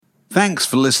Thanks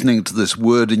for listening to this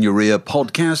Word in Your Ear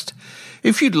podcast.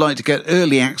 If you'd like to get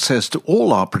early access to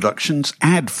all our productions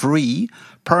ad-free,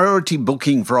 priority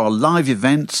booking for our live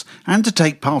events, and to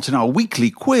take part in our weekly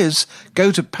quiz,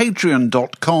 go to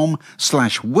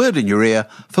patreon.com/wordinyourear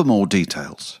for more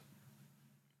details.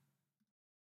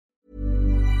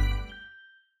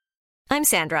 I'm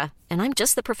Sandra, and I'm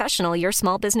just the professional your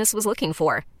small business was looking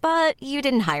for. But you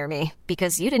didn't hire me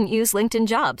because you didn't use LinkedIn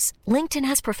Jobs. LinkedIn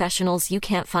has professionals you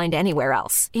can't find anywhere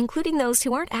else, including those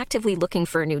who aren't actively looking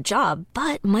for a new job,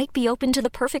 but might be open to the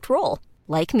perfect role,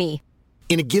 like me.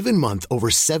 In a given month, over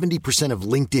 70% of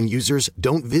LinkedIn users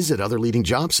don't visit other leading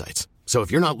job sites. So if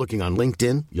you're not looking on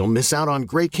LinkedIn, you'll miss out on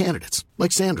great candidates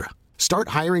like Sandra. Start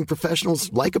hiring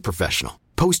professionals like a professional.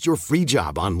 Post your free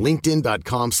job on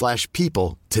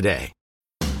linkedin.com/people today.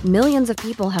 Millions of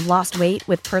people have lost weight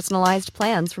with personalized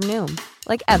plans from Noom.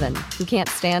 Like Evan, who can't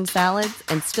stand salads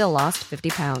and still lost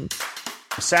 50 pounds.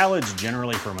 Salads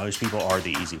generally for most people are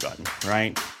the easy button,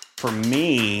 right? For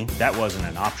me, that wasn't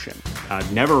an option. I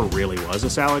never really was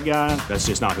a salad guy. That's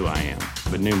just not who I am.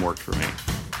 But Noom worked for me.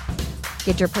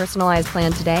 Get your personalized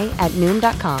plan today at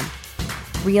Noom.com.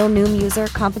 Real Noom user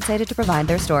compensated to provide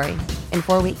their story. In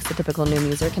 4 weeks, the typical Noom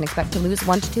user can expect to lose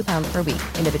 1 to 2 pounds per week.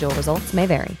 Individual results may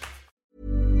vary.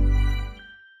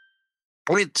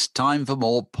 It's time for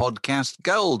more podcast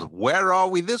gold. Where are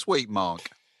we this week, Mark?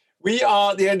 We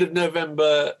are at the end of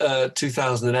November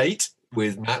 2008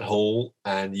 with Matt Hall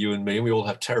and you and me, and we all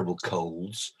have terrible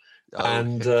colds. Oh,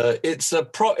 and it's a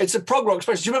prog rock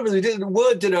special. Do you remember the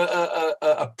Word did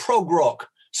a prog rock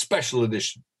special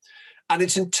edition? And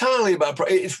it's entirely about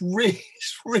it's really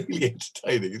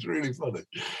entertaining. It's really funny.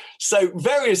 So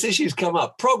various issues come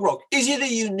up. Prog rock, is it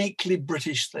a uniquely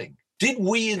British thing? Did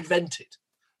we invent it?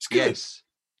 It's good. Yes.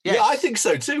 Yeah, I think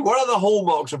so too. What are the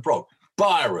hallmarks of prog?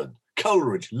 Byron,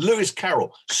 Coleridge, Lewis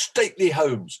Carroll, stately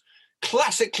Holmes,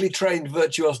 classically trained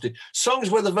virtuosity, songs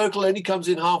where the vocal only comes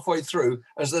in halfway through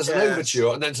as there's an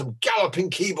overture and then some galloping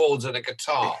keyboards and a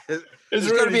guitar. There's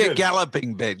really got to be a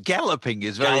galloping bit. Galloping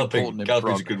is very important in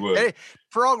Galloping's a good word.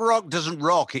 Prog rock doesn't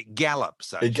rock, it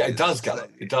gallops. It does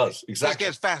gallop. It does, exactly. It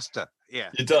gets faster,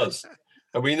 yeah. It does.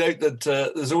 And we note that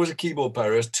there's always a keyboard player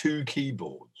who has 2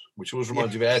 keyboards, which always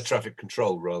reminds you of air traffic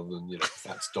control rather than,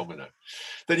 Fats Domino.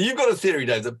 Then you've got a theory,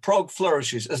 Dave, that prog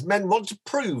flourishes as men want to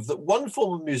prove that one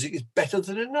form of music is better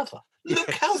than another.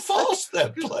 Look how fast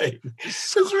they're playing.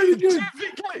 It's really good.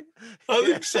 I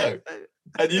think so.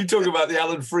 And you talk about the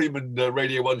Alan Freeman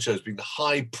Radio 1 shows being the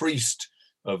high priest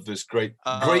of this great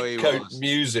coat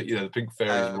music, the Pink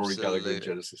Fairies and Rory Gallagher and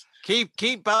Genesis.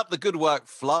 Keep up the good work,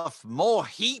 Fluff. More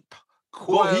heap.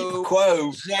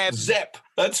 Quo, Zep.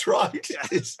 That's right.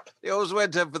 Yes. They always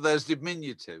went up for those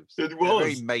diminutives. It was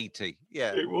very matey.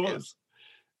 Yeah, it was.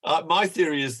 My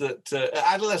theory is that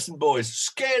adolescent boys,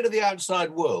 scared of the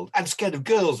outside world and scared of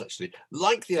girls, actually,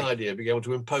 like the idea of being able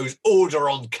to impose order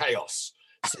on chaos.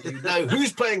 So you know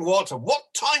who's playing what and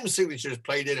what time signature is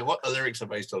played in and what the lyrics are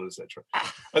based on, etc.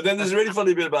 And then there's a really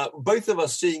funny bit about both of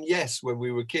us seeing Yes when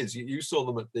we were kids. You saw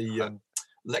them at the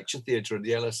lecture theatre at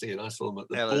the LSE, and I saw them at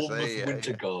the Bournemouth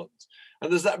Winter Gardens.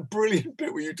 And there's that brilliant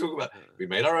bit where you talk about we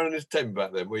made our own entertainment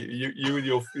back then, where you and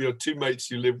your 2 mates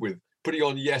you live with putting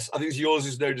on Yes, I think it's Yours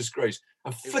Is No Disgrace,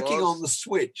 and flicking on the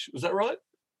switch. Was that right?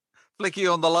 Flicking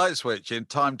on the light switch in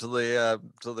time to the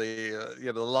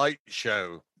light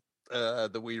show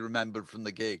that we remembered from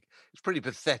the gig. It's a pretty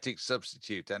pathetic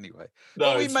substitute anyway.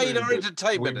 No, we made our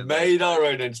entertainment. We made our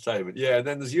own entertainment, yeah. And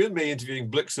then there's you and me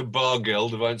interviewing Blixen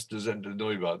Bargeld of Einstein and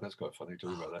Neubauer. That's quite funny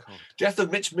talking about that. Death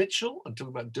of Mitch Mitchell and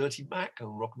talking about Dirty Mac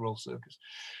and Rock and Roll Circus.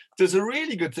 There's a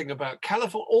really good thing about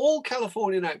California. All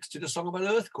Californian acts did a song about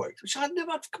earthquakes, which I'd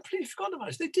completely forgotten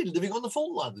about. They did Living on the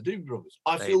Fault Line, the Doobie Brothers.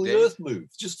 I Feel the Earth Move.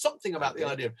 Just something about the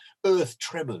idea of earth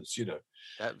tremors,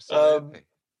 Absolutely.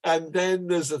 And then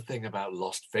there's a thing about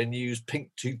lost venues,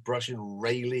 Pink Toothbrush in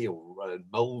Rayleigh or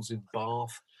Moles in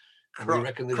Bath.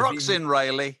 Crocs in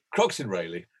Rayleigh. Crocs in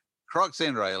Rayleigh. Crocs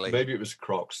in Rayleigh. Maybe it was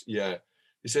Crocs, yeah.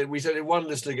 We said one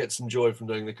listener gets some joy from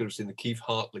knowing they could have seen the Keith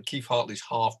Hartley's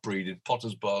Half-Breed in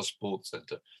Potter's Bar Sports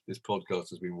Centre. This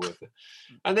podcast has been worth it.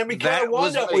 And then we kind of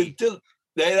wind up with Dylan.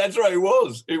 Yeah, that's right. It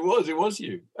was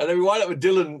you. And then we wind up with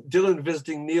Dylan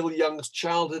visiting Neil Young's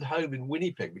childhood home in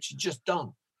Winnipeg, which he'd just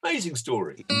done. Amazing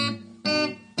story.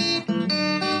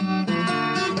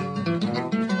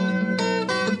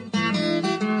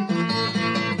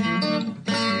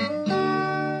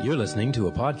 You're listening to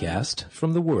a podcast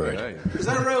from The Word. Is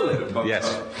that rolling?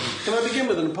 Yes. Can I begin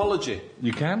with an apology?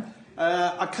 You can?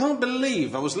 I can't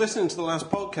believe I was listening to the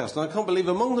last podcast, and I can't believe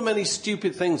among the many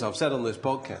stupid things I've said on this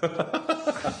podcast,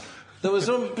 There was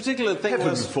one particular thing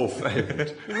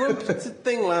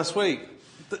thing last week.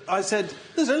 I said,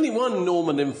 there's only one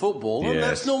Norman in football, and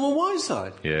that's Norman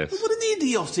Whiteside. Yes. What an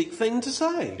idiotic thing to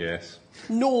say. Yes.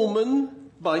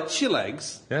 Norman by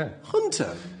Chillags. Yeah.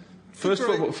 Hunter. First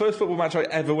football match I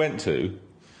ever went to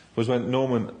was when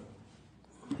Norman,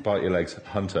 bite your legs,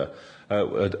 Hunter,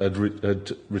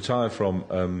 had retired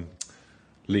from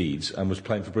Leeds and was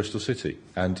playing for Bristol City,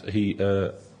 and he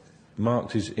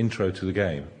marked his intro to the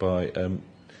game by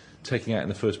taking out in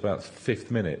the first about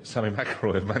 5th minute Sammy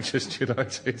McIlroy of Manchester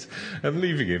United and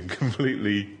leaving him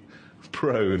completely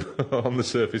prone on the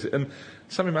surface. And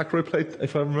Sammy McIlroy played,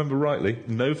 if I remember rightly,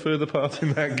 no further part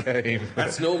in that game.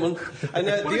 That's Norman. And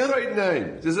what a great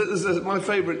name. My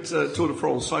favourite Tour de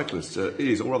France cyclist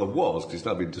is, or rather was, because he's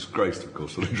now been disgraced, of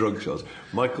course, for the drug charge,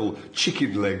 Michael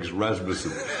Chicken Legs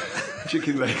Rasmussen.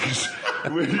 Chicken Legs.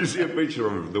 When you see a picture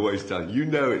of him from the waist down, you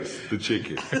know it's the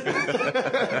chicken.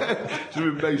 Sort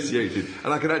of emaciated.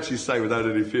 And I can actually say, without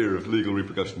any fear of legal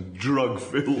repercussion,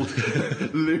 drug-filled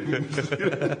limbs.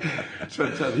 It's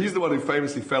fantastic. He's the one who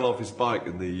famously fell off his bike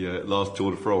in the last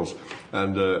Tour de France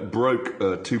and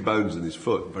broke 2 bones in his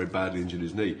foot, very badly injured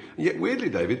his knee. And yet, weirdly,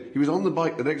 David, he was on the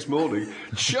bike the next morning,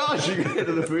 charging ahead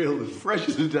of the field as fresh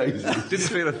as a daisy. Didn't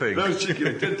feel a thing. No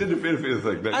chicken. Didn't feel a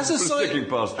thing. No, as a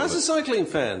cycling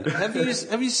fan, have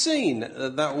you seen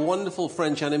that wonderful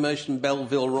French animation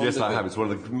Belleville Rendezvous? Yes, I have. It's one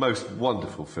of the most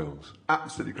wonderful films.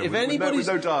 Absolutely incredible.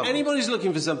 If anybody's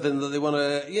looking for something that they want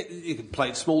to, you can play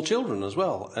it to small children as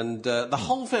well, and the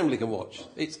whole family can watch.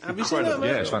 Have you seen that?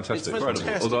 Yeah, it's fantastic. It's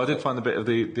fantastic. Although I did find the bit of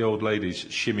the old ladies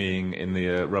shimmying in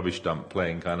the rubbish dump,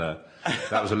 playing kind of.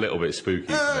 That was a little bit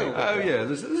spooky. Yeah.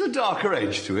 There's a darker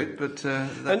edge to it, but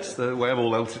that's the way of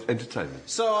all entertainment.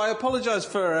 So I apologise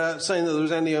for saying that there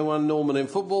was only one Norman in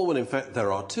football, when in fact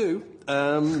there are 2.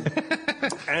 And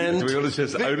do we all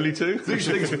just only 2? These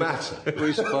things matter.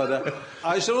 We should find out.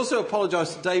 I should also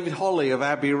apologise to David Holly of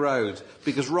Abbey Road,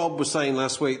 because Rob was saying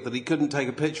last week that he couldn't take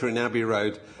a picture in Abbey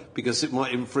Road because it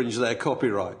might infringe their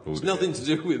copyright. It's nothing to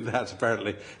do with that,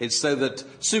 apparently. It's so that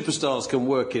superstars can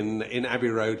work in Abbey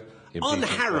Road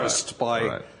unharassed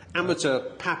by amateur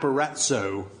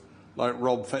paparazzo like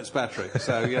Rob Fitzpatrick.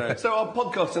 So, you know. So our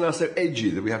podcasts are now so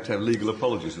edgy that we have to have legal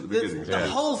apologies at the beginning. The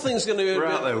whole thing's going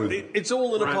to be... It's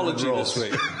all an apology this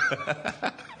week.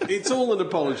 It's all an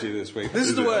apology this week. This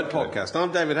is the Word Podcast.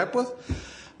 I'm David Hepworth.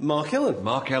 Mark Ellen.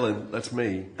 Mark Ellen, that's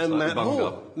me. And Matt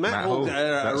Hall. Matt Hall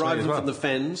arriving from the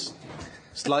Fens,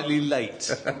 slightly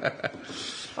late.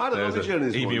 I had a lovely journey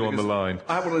this morning. Emu on the line.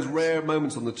 I had one of those rare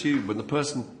moments on the tube when the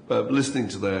person listening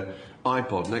to their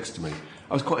iPod next to me,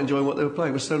 I was quite enjoying what they were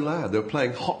playing. It was so loud. They were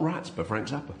playing Hot Rats by Frank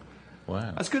Zappa.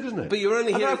 Wow. That's good, isn't it? But you're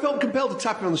only I felt compelled to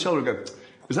tap him on the shoulder and go,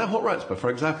 "Is that Hot Rats by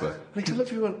Frank Zappa?" And he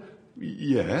looked at me and went,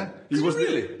 "Yeah." He wasn't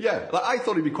really? Yeah. Like, I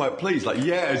thought he'd be quite pleased. Like,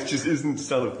 yeah, it just isn't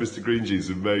Son of Mr. Green Jeans'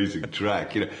 amazing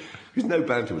track, you know. There's no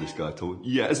banter with this guy at all.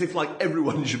 Yeah, as if like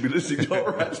everyone should be listening to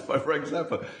Hot Rats by Frank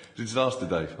Zappa. It's a disaster,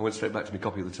 Dave. I went straight back to my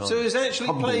copy of the Times. So he was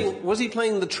actually playing... Was he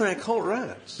playing the track Hot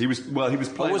Rats? He was playing the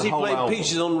whole album. Or was he playing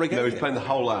Peaches on Regalia? No, he was playing the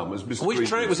whole album. It was Mr. Which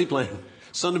track was he playing?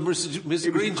 Son of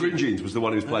Mr. Green Jeans was the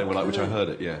one who was playing which I heard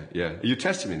it, yeah. You're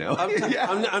testing me now.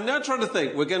 I'm now trying to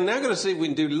think. We're now going to see if we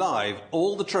can do live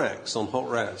all the tracks on Hot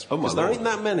Rats. Because there ain't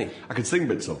that many. I can sing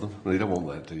bits of them. Well, you don't want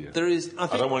that, do you? There is... I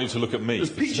don't want you to look at me.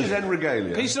 There's Peaches and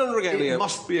Regalia. Peaches and Regalia. It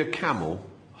Must Be a Camel,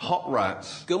 Hot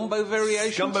Rats. Gumbo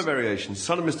Variations.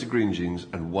 Son of Mr. Green Jeans,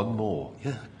 and one more.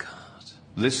 Yeah, God.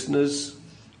 Listeners...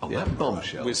 On that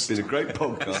bombshell. It's been a great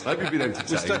podcast. I hope you've been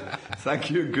entertained. Thank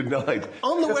you and good night.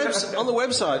 On the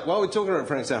website, while we're talking about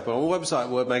Frank Zappa, on the website,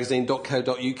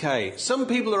 wordmagazine.co.uk, some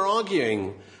people are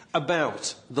arguing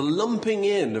about the lumping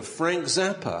in of Frank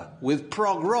Zappa with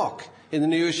prog rock in the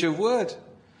new issue of Word.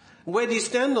 Where do you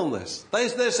stand on this?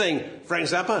 They're saying, Frank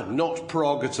Zappa, not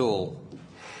prog at all.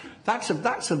 That's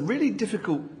a really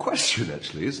difficult question,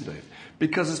 actually, isn't it?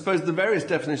 Because I suppose the various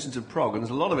definitions of prog, and there's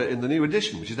a lot of it in the new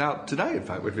edition, which is out today, in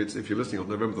fact, if you're listening on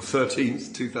November the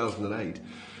 13th, 2008.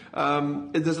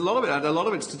 There's a lot of it, and a lot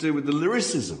of it's to do with the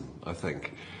lyricism, I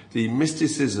think. The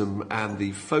mysticism and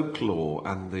the folklore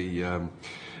and the,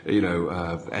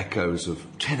 echoes of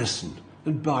Tennyson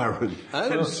and Byron.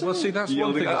 Well, see, that's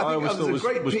one thing that I always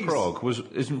thought was prog.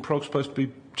 Isn't prog supposed to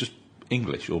be just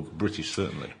English or British,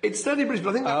 certainly? It's certainly British,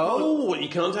 but I think... you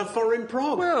can't have foreign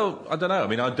prog. Well, I don't know. I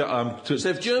mean, I'm so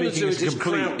if Germans speaking as a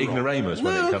complete ignoramus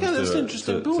when it comes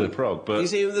to prog, but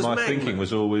my thinking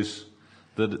was always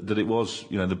that it was,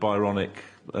 the Byronic...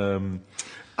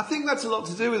 I think that's a lot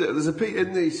to do with it. There's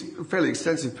in this fairly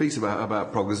extensive piece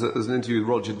about prog, there's an interview with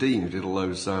Roger Dean, who did all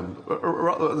those, at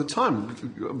the time,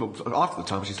 after the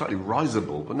time, she's slightly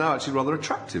risible, but now actually rather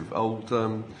attractive, old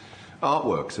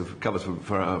artworks of covers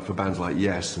for bands like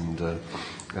Yes and I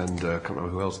can't remember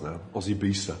who else now, Ozzy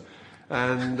Beaster.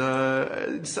 And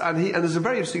there's a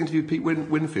very interesting interview with Pete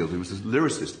Winfield, who was a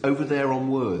lyricist, over there on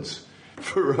Words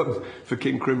for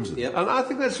King Crimson. Yep. And I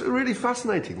think that's really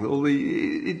fascinating.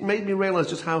 It made me realise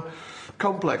just how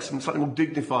complex and slightly more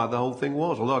dignified the whole thing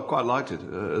was, although I quite liked it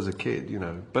as a kid, you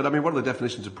know. But I mean, one of the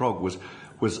definitions of prog was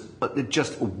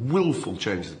just a willful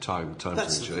change of time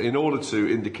signature in order to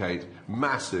indicate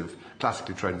massive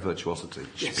classically trained virtuosity,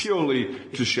 purely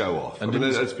to show off. And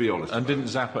let's be honest. And didn't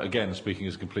Zappa, again, speaking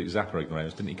as complete Zappa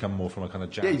ignorance, didn't he come more from a kind of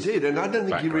jazz? Yeah, he did, and I don't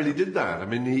think background? he really did that. I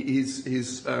mean,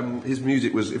 his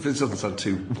music was, if it doesn't sound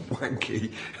too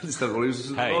wanky, it's not really,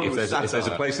 hey, if there's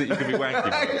a place that you can be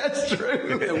wanky, that's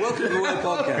true. Yeah, welcome to the Word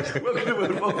Podcast. Welcome to the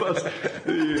Word Podcast.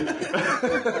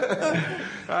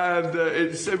 And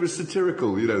it was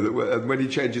satirical, you know, that when he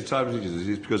changes time signatures,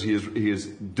 it's because he is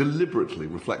deliberately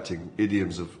reflecting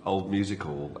idioms of old music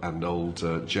hall and old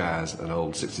jazz and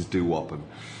old 60s doo-wop and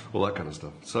all that kind of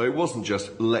stuff. So it wasn't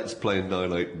just let's play in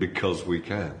 9/8 because we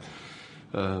can.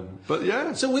 But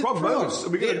yeah, so with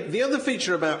prog, the other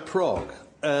feature about prog,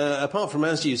 apart from,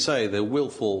 as you say, the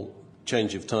willful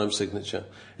change of time signature,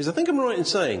 is I think I'm right in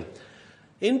saying,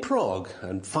 in prog,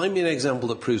 and find me an example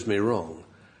that proves me wrong,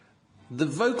 the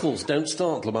vocals don't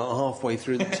start till about halfway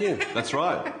through the tune. That's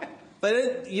right.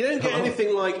 You don't get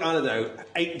anything like, I don't know,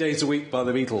 8 Days a Week by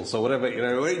the Beatles or whatever, you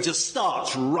know, where it just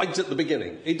starts right at the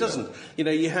beginning. It doesn't. You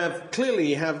know, you have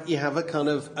a kind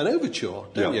of an overture,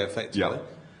 don't you, effectively?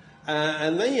 Yeah.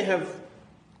 And then you have,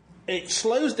 it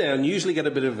slows down, you usually get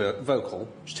a bit of a vocal,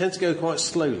 which tends to go quite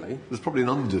slowly. There's probably an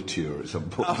underture at some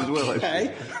point as well.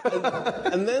 Okay.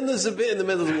 And then there's a bit in the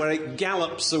middle where it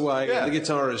gallops away, and the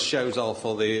guitarist shows off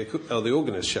or the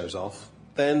organist shows off.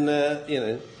 Then, you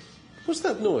know, what's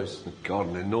that noise? God,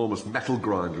 an enormous metal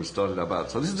grinder has started up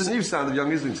outside. This is the new sound of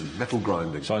Young Islington, metal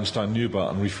grinding. Einstein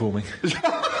Newbarton reforming. That's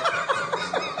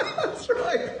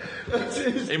right. That's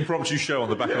it. Impromptu show on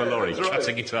the back of a lorry,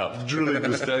 cutting it up. Drilling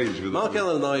the stage with Mark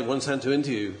Allen and I once had to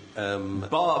interview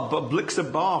Blixer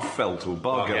Barfelt or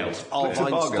Bargeld.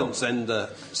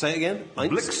 Einstürzender. Say it again?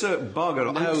 Blixer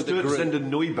Bargeld. Einstürzender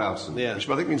Neubausen. Yeah. Which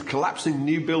I think means collapsing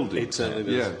new building. It certainly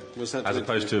does. Yeah. As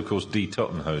opposed to, of course, Die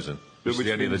Tottenhausen. Which is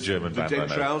the only other German band I know. The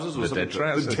Dead Trousers or the something? Dead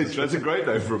Trousers. The Dead Trousers. That's a great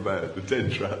name for a band. The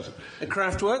Dead Trousers.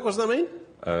 Kraftwerk, what does that mean?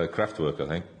 Kraftwerk, I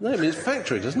think. No, it means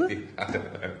factory, doesn't it? I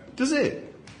don't know. Does it?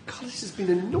 God, this has been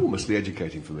enormously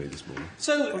educating for me this morning.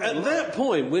 So, at that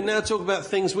point, we're now talking about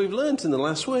things we've learnt in the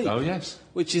last week. Oh, yes.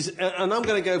 Which is, and I'm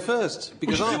going to go first.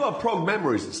 Because we should do our prog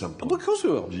memories at some point. Well, of course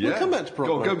we will. Yeah. We'll come back to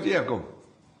prog. Go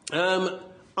on.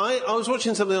 I was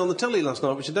watching something on the telly last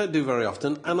night, which I don't do very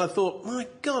often, and I thought, my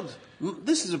God,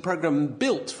 this is a programme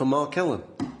built for Mark Ellen.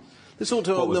 This ought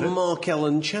to be on the Mark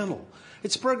Ellen channel.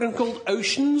 It's a programme called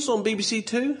Oceans on BBC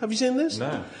Two. Have you seen this?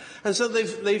 No. And so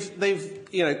they've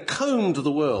you know, combed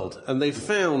the world, and they've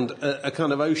found a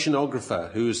kind of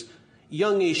oceanographer who's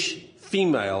youngish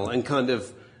female and kind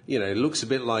of, you know, looks a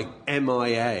bit like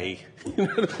MIA, you know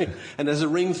what I mean? And has a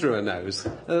ring through her nose.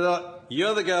 And they're like,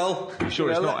 you're the girl. You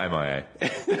sure it's not MIA?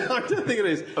 I don't think it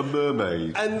is. A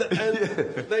mermaid. And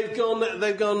they've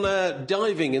gone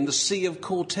diving in the Sea of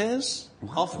Cortez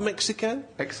off Mexico.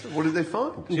 Excellent. What did they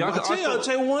find? See, I'll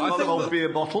tell you one thing. Old beer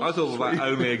bottle. I thought that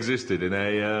only existed in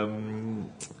a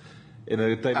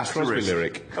David Crosby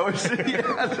lyric. Oh, I see.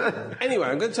 Anyway,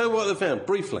 I'm going to tell you what they found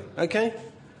briefly. Okay.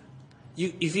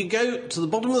 If you go to the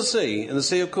bottom of the sea in the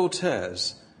Sea of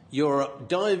Cortez, you're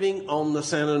diving on the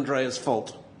San Andreas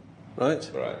Fault.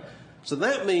 Right? Right. So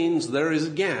that means there is a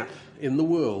gap in the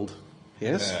world.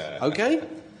 Yes? Okay?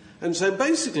 And so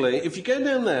basically, if you go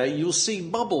down there, you'll see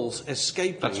bubbles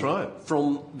escaping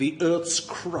from the Earth's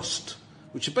crust,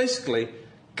 which are basically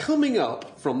coming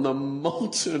up from the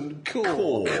molten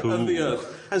core of the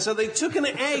Earth. And so they took an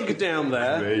egg down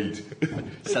there. They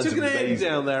took an egg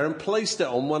down there and placed it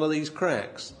on one of these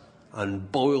cracks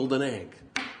and boiled an egg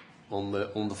on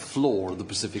the floor of the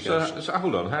Pacific Ocean. So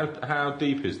hold on, how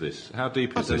deep is this? How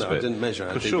deep is this bit? I didn't measure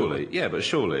how deep. But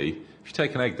surely, if you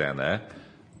take an egg down there,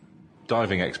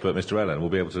 diving expert Mr. Ellen will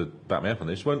be able to back me up on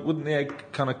this. Wouldn't the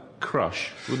egg kind of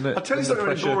crush? Wouldn't it? I'll tell you something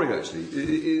very boring, actually.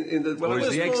 Or is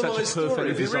the egg such a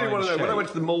perfectly if you really want to know, when I went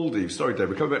to the Maldives, sorry,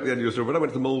 David, coming back to the end of your story, when I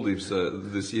went to the Maldives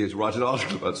this year to write an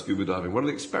article about scuba diving, one of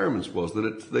the experiments was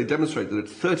that they demonstrated that at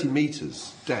 30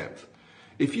 metres depth,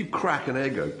 if you crack an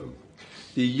egg open,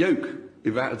 the yolk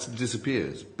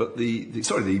disappears, but the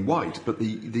white, but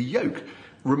the yolk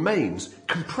remains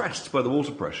compressed by the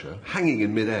water pressure, hanging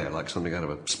in midair like something out of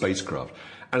a spacecraft,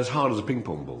 and as hard as a ping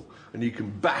pong ball. And you can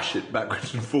bash it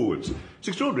backwards and forwards. It's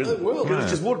extraordinary, isn't it? Well, but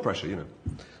it's just water pressure, you know.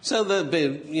 So there'd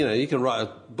be, you can write a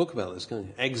book about this, can't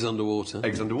you? Eggs underwater.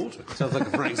 Eggs underwater. Sounds like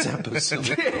a Frank Zappa song.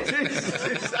 It is,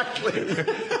 exactly.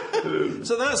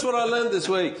 So that's what I learned this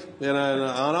week, and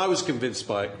I was convinced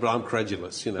by it, but I'm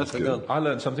credulous, That's good. I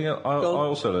learned something else. I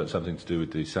also learned something to do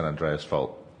with the San Andreas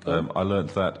Fault. I learned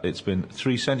that it's been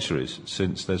 3 centuries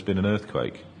since there's been an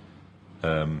earthquake,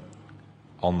 a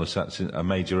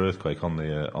major earthquake on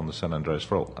the San Andreas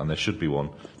Fault, and there should be one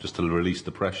just to release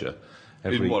the pressure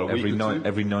every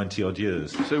 90 odd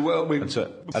years. So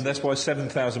and that's why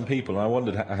 7,000 people. And I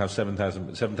wondered how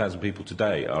 7,000 people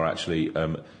today are actually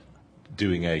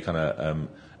doing a kind of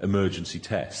emergency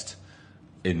test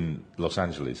in Los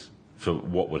Angeles for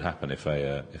what would happen if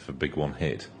a big one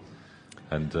hit.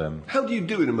 And how do you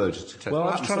do an emergency test? Well,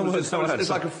 I was trying to work out. It's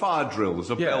like a fire drill. There's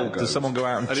a bell goes. Does someone go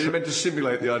out and it's meant to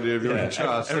simulate the idea of you're in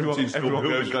charge.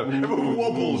 Everyone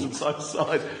wobbles from side to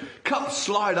side. Cups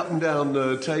slide up and down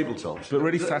the tabletops. But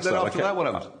really fast. Then after that, what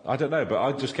happens? I don't know, but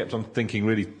I just kept on thinking.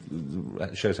 Really,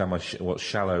 shows how what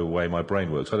shallow way my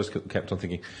brain works. I just kept on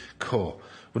thinking, wouldn't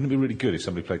it be really good if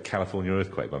somebody played California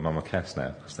Earthquake by Mama Cass now?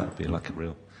 Because that would be like a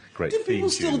real great theme. Do people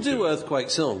still do earthquake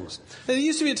songs? There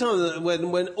used to be a time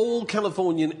when all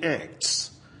Californian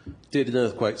acts did an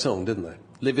earthquake song, didn't they?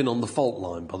 Living on the Fault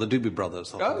Line by the Doobie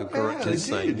Brothers, I think I'm correctly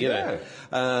saying.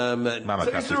 Mama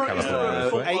Cass is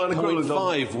California.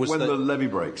 8.5 was when the levee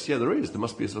breaks. Yeah, there is. There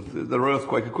must be there are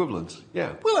earthquake equivalents.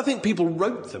 Yeah. Well, I think people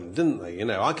wrote them, didn't they?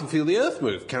 I can feel the earth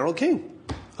move. Carole King,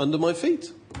 Under My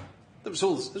Feet. It was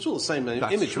all the same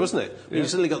image, wasn't it? Yeah. You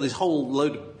suddenly got this whole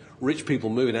load of rich people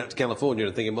moving out to California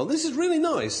and thinking, well, this is really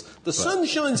nice. The sun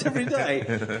shines every day,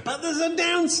 but there's a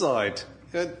downside.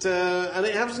 And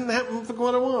it hasn't happened for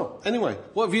quite a while. Anyway,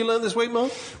 what have you learned this week,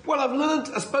 Mark? Well, I've learned,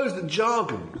 I suppose, that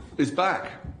jargon is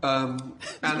back. And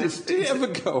Did it ever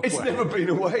go away? It's never been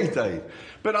away, Dave.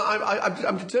 But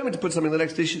I'm determined to put something in the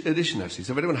next edition, actually.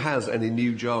 So if anyone has any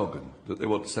new jargon that they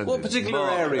want to send what particular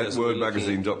areas?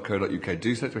 wordmagazine.co.uk,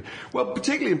 do send to me. Well,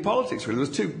 particularly in politics, really.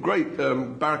 There's 2 great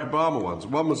Barack Obama ones.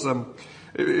 One was, someone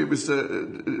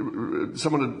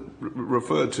had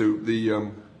referred to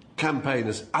the campaign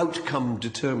as outcome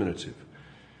determinative,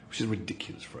 which is a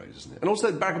ridiculous phrase, isn't it? And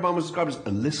also Barack Obama was described as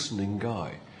a listening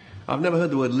guy. I've never heard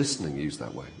the word listening used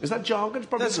that way. Is that jargon?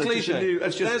 That's cliche.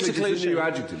 That's a new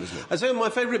adjective, isn't it? I say my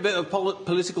favourite bit of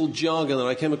political jargon that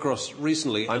I came across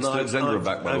recently. I've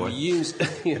back, by the way. Used,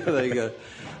 there you go.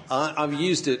 I've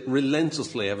used it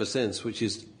relentlessly ever since, which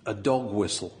is a dog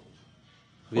whistle.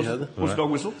 Have you heard that? What's a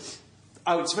dog whistle?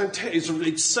 Oh, it's fantastic. It's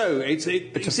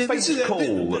a faint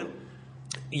call.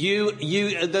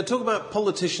 They're talking about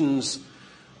politicians.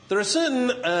 There are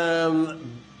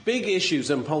certain big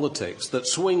issues in politics that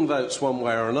swing votes one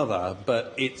way or another,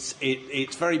 but it's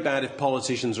very bad if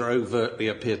politicians are overtly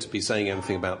appear to be saying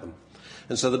anything about them.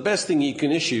 And so the best thing you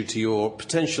can issue to your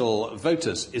potential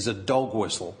voters is a dog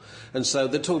whistle. And so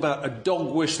they talk about a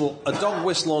dog whistle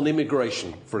on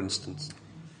immigration, for instance.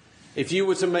 If you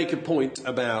were to make a point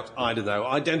about, I don't know,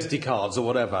 identity cards or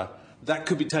whatever, that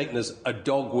could be taken as a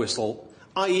dog whistle,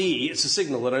 i.e. it's a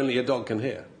signal that only a dog can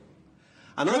hear.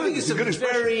 And I think it's a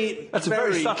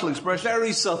very subtle expression.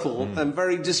 Very subtle and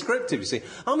very descriptive, you see.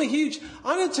 I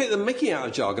don't take the mickey out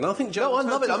of jargon. I think jargon...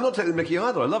 No, I love it. I'm not taking the mickey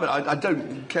either. I love it. I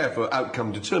don't care for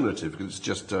outcome determinative because it's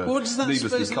just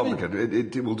needlessly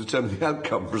complicated. It will determine the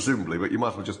outcome, presumably, but you might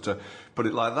as well just put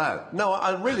it like that. No,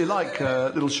 I really like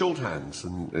little shorthands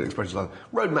and expressions like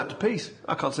that. Roadmap to peace.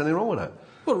 I can't see anything wrong with that.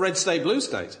 Well, red state, blue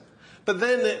state. But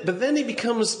then it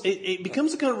becomes a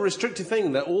kind of restrictive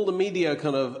thing that all the media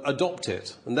kind of adopt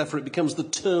it, and therefore it becomes the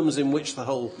terms in which the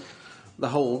whole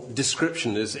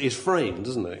description is framed,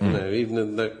 doesn't it?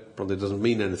 Even though it probably doesn't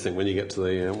mean anything when you get to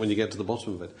the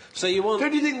bottom of it. So you want?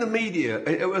 Don't you think the media?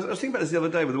 I was thinking about this the other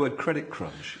day with the word credit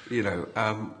crunch.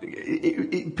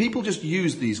 People just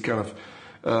use these kind of.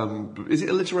 Is it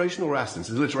alliteration or assonance?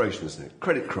 It's alliteration, isn't it?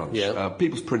 Credit crunch. Yeah.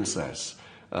 People's princess.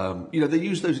 They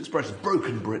use those expressions.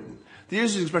 Broken Britain. They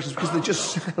use these expressions because they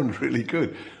just sound really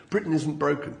good. Britain isn't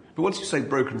broken. But once you say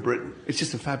broken Britain, it's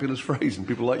just a fabulous phrase and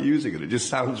people like using it. It just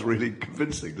sounds really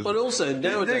convincing, doesn't it? But also,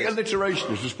 nowadays... alliteration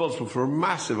is responsible for a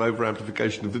massive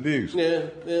over-amplification of the news. Yeah.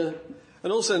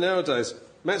 And also, nowadays,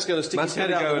 Matt's going to stick his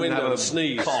head out the window and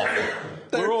sneeze.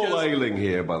 We're all ailing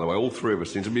here, by the way. All three of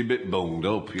us seem to be a bit bunged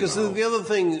up. Because the other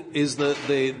thing is that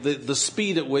the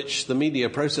speed at which the media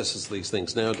processes these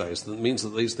things nowadays, that means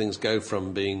that these things go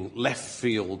from being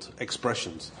left-field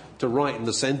expressions to right in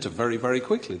the centre very, very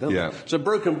quickly, don't they? So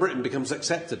Broken Britain becomes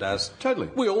accepted as... Totally.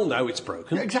 We all know it's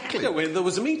broken. Yeah, exactly. There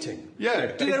was a meeting.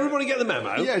 Yeah. Did everybody get the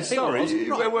memo? Yeah, sorry.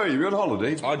 Where were you? You were on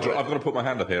holiday? I've got to put my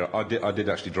hand up here. I did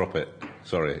actually drop it.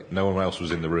 Sorry, no one else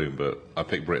was in the room, but I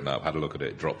picked Britain up, had a look at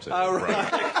it, dropped it. Oh,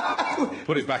 right.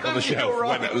 Put it back on the shelf,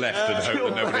 went at left and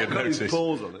hoped that nobody had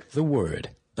noticed. The Word.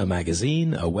 A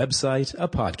magazine, a website, a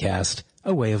podcast,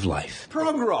 a way of life.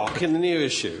 Prog rock in the new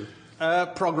issue.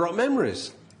 Prog rock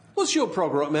memories. What's your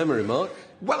prog rock memory, Mark?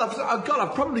 Well,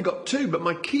 I've probably got two, but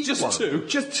my key Just one... two?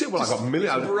 Just two? Well, I've got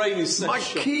millions. Brain is My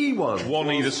key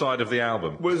one either side of the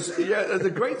album. Was,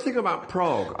 the great thing about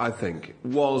prog, I think,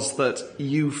 was that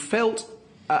you felt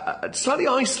slightly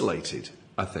isolated,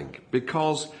 I think,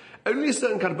 because... only a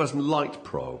certain kind of person liked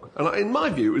prog. And in my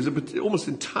view, it was almost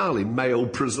entirely male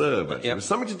preserve, actually. It was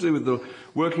something to do with the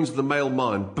workings of the male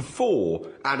mind before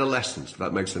adolescence, if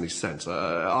that makes any sense.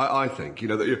 I think,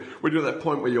 that when you're at that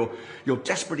point where you're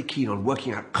desperately keen on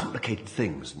working out complicated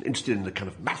things and interested in the kind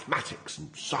of mathematics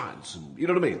and science and, you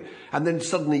know what I mean? And then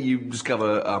suddenly you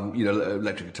discover,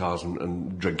 electric guitars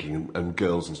and drinking and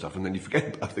girls and stuff, and then you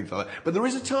forget about things like that. But there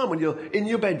is a time when you're in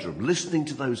your bedroom listening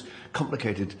to those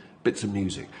complicated bits of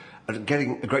music and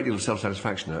getting a great deal of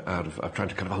self-satisfaction out of trying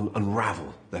to kind of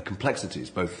unravel their complexities,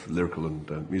 both lyrical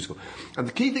and musical. And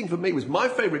the key thing for me was my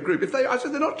favourite group. I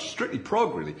said they're not strictly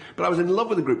prog, really, but I was in love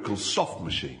with a group called Soft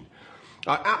Machine.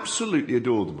 I absolutely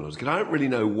adored them when I was a kid. I don't really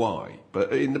know why,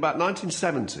 but in about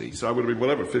 1970, so I would have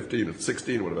been, 15 or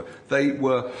 16 or whatever, they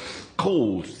were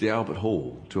called to the Albert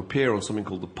Hall to appear on something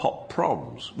called the Pop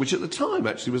Proms, which at the time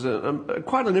actually was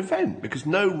quite an event, because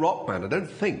no rock band, I don't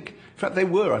think, in fact they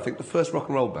were, I think, the first rock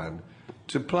and roll band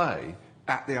to play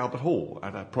at the Albert Hall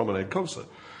at a Promenade concert.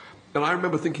 And I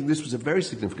remember thinking this was a very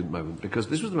significant moment, because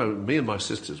this was the moment me and my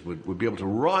sisters would be able to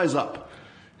rise up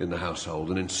in the household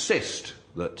and insist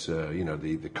that,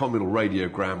 the communal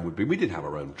radiogram would be... We did have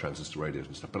our own transistor radios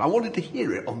and stuff, but I wanted to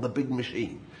hear it on the big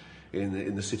machine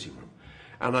in the sitting room.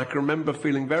 And I can remember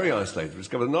feeling very isolated.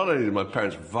 Discovered not only did my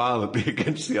parents violently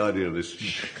against the idea of this,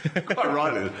 quite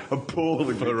rightly,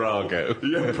 appalling Farrago.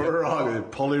 Yeah, Farrago,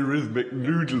 polyrhythmic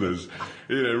noodlers,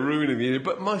 ruining the idea.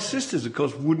 But my sisters, of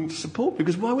course, wouldn't support me,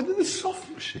 because why would they the Soft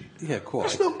Machine? Yeah, quite.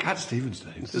 That's not Cat Stevens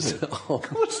Days, is it?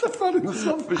 What's the fun in the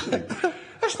Soft Machine?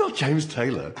 That's not James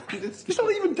Taylor. It's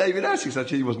not even David Essex.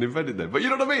 Actually, he wasn't invented then. But you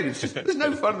know what I mean? It's just, there's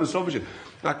no fun in the Soft Machine.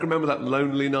 I can remember that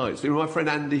lonely night. My friend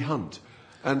Andy Hunt.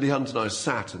 Andy Hunt and I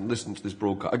sat and listened to this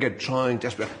broadcast, again, trying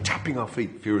desperately, tapping our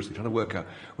feet furiously, trying to work out,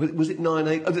 was it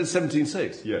 9/8? Oh,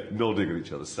 17/6? Yeah, nodding at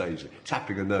each other sagely,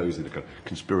 tapping a nose in a kind of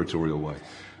conspiratorial way.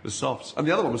 The Softs. And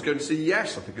the other one was going to see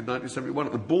Yes, I think, in 1971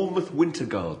 at the Bournemouth Winter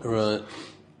Garden. Right.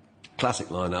 Classic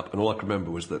lineup, and all I can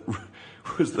remember was that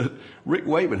Rick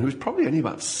Wakeman, who was probably only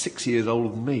about 6 years older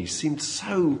than me, seemed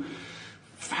so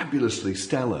fabulously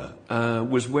stellar,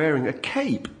 was wearing a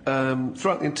cape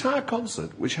throughout the entire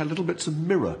concert, which had little bits of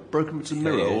mirror, broken bits of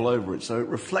mirror all over it, so it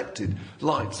reflected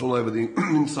lights all over the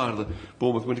inside of the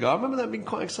Bournemouth Winter Garden. I remember that being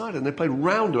quite exciting. And they played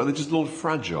Roundabout, they just launched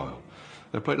Fragile.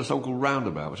 They played a song called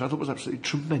Roundabout, which I thought was absolutely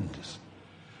tremendous.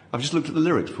 I've just looked at the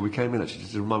lyrics before we came in, actually,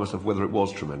 just to remind myself whether it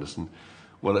was tremendous, and,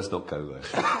 well, let's not go there.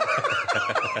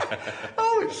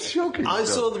 Oh, it's shocking. I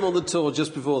saw them on the tour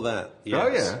just before that. Yes. Oh,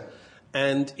 yeah.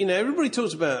 And, everybody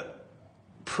talks about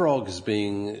prog as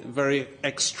being very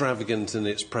extravagant in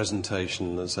its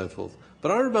presentation and so forth.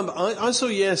 But I remember, I saw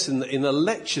Yes in a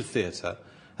lecture theatre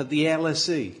at the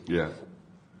LSE. Yeah.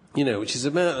 Which is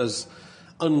about as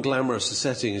unglamorous a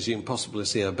setting as you can possibly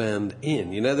see a band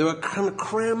in. They were kind of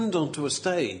crammed onto a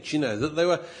stage, that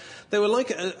they were like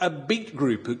a beat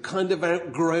group who kind of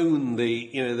outgrown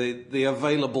the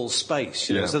available space,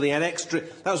 so they had extra.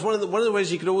 That was one of the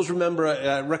ways you could always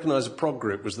recognise a prog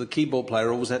group was the keyboard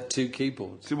player always had two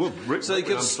keyboards, so they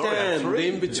could stand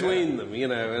in between them,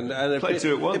 and play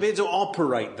two at once. Be able to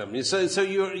operate them. So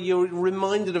you're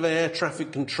reminded of air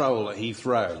traffic control at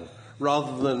Heathrow.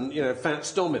 Rather than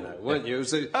Fats Domino, weren't you?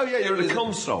 You're in the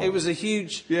console. It was a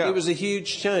huge. It was a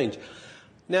huge change.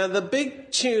 Now the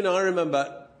big tune I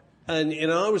remember. And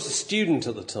I was a student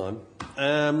at the time,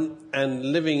 and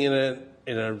living in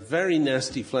a very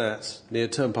nasty flat near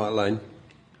Turnpike Lane.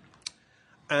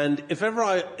 And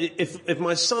if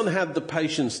my son had the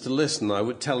patience to listen, I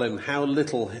would tell him how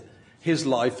little his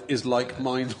life is like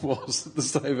mine was at the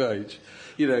same age.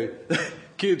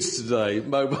 Kids today,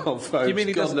 mobile phones. You mean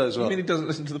he God knows what. You mean he doesn't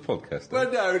listen to the podcast?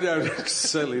 Well, no,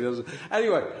 certainly doesn't.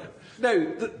 Anyway.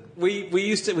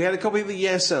 we had a copy of the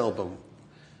Yes album,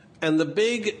 and the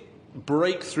big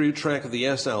breakthrough track of the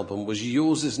Yes album was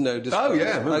Yours Is No Disgrace. Oh,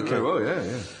 yeah. Okay. Well, yeah.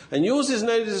 And Yours Is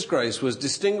No Disgrace was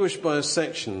distinguished by a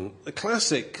section, a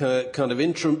classic kind of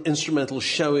instrumental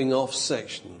showing off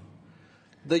section,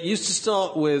 that used to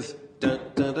start with... Dun,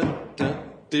 dun, dun, dun.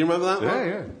 Do you remember that one?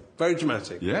 Yeah. Very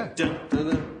dramatic. Yeah. Dun, dun,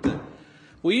 dun, dun.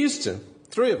 We used to,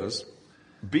 three of us...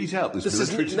 beat out this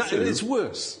military tattoo. It's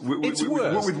worse. It's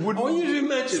worse. With wooden I want you to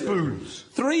imagine spoons.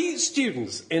 3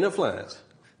 students in a flat...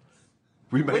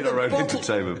 We made our own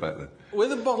entertainment back then.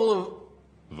 With a bottle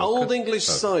of Old English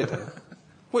cider.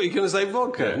 What, are you going to say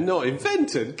vodka? Yeah. Not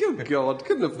invented. Good God,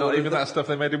 couldn't have... Not even that stuff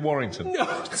they made in Warrington. No,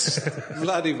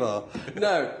 Vladivar.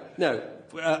 No.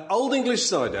 Old English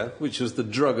cider, which was the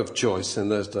drug of choice in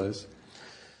those days.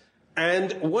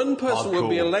 And one person would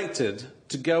be elected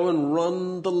to go and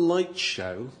run the light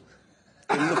show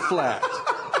in the flat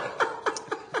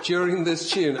during this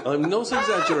tune. I'm not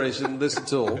exaggerating this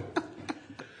at all.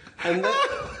 And that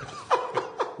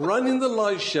running the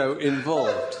light show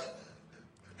involved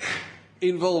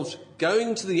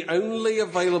going to the only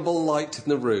available light in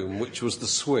the room, which was the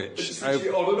switch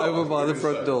over by the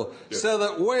front door, so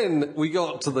that when we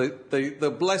got to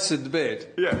the blessed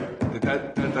bit,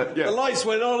 the lights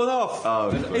went on and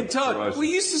off in time.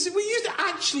 We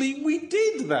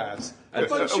did that. At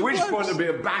which point there'd be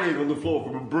a banging on the floor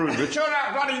from a broom. Turn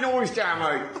that bloody noise down,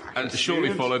 mate. And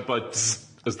shortly followed by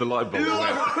as the light bulb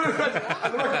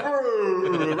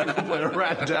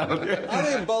ran down. I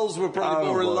think bulbs were probably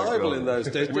more reliable in those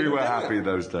days. We were happy in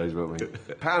those days, weren't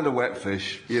we? Pound of wet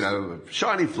fish,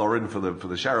 shiny florin for the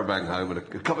Charabang home, and a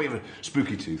copy of a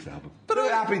Spooky Tooth album. But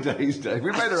happy days, Dave.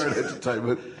 We made our own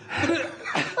entertainment.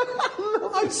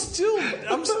 I'm still,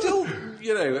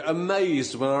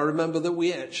 amazed when I remember that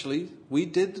we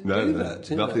did do that.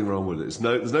 Nothing wrong with it.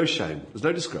 There's no shame. There's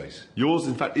no disgrace. Yours,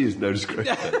 in fact, is no disgrace.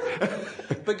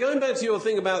 But going back to your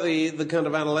thing about the kind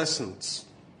of adolescence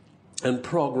and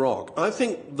prog rock, I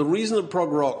think the reason that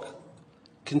prog rock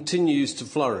continues to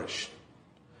flourish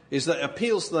is that it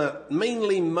appeals to that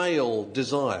mainly male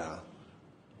desire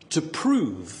to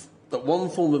prove that one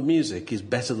form of music is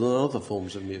better than other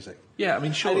forms of music. Yeah, I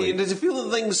mean, surely... And to feel that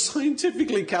things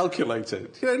scientifically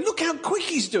calculated. Look how quick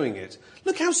he's doing it.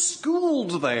 Look how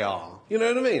schooled they are. You know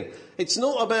what I mean? It's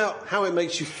not about how it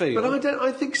makes you feel. But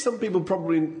I think some people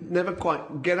probably never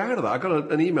quite get out of that. I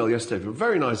got an email yesterday from a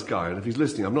very nice guy, and if he's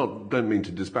listening, don't mean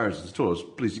to disparage it at all,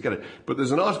 please you get it. But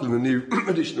there's an article in the new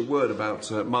edition of Word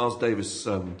about Miles Davis'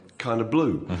 Kind of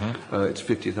Blue. Its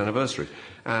 50th anniversary.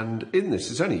 And in this,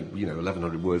 it's only,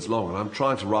 1,100 words long, and I'm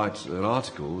trying to write an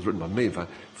article, it was written by me, in fact,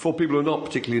 for people who are not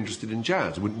particularly interested in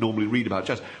jazz, who wouldn't normally read about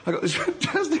jazz. I got this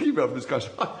fantastic email from this guy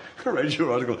saying, I read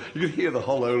your article, you could hear the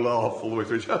hollow laugh all the way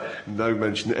through. No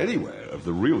mention anywhere of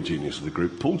the real genius of the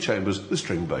group, Paul Chambers, the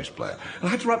string bass player. And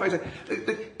I had to write back and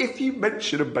say, if you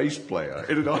mention a bass player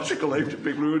in an article aimed at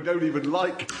people who don't even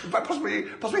like, in fact, possibly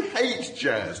hate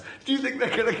jazz, do you think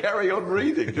they're going to carry on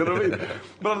reading? Do you know what I mean?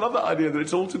 But I love that idea that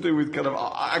it's all to do with kind of,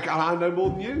 I know more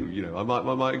than you,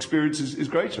 my experience is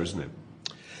greater, isn't it?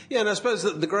 Yeah, and I suppose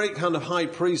that the great kind of high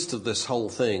priest of this whole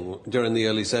thing during the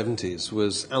early 70s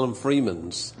was Alan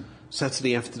Freeman's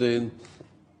Saturday afternoon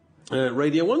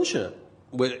Radio 1 show,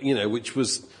 which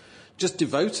was just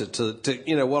devoted to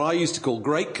what I used to call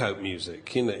greatcoat music,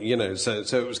 so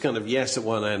it was kind of Yes at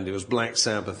one end, it was Black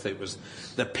Sabbath, it was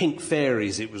the Pink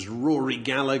Fairies, it was Rory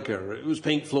Gallagher, it was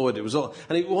Pink Floyd, it was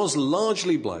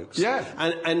largely blokes. Yeah.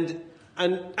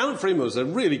 And Alan Freeman was a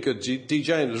really good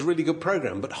DJ and it was a really good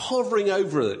programme, but hovering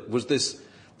over it was this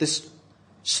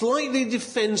slightly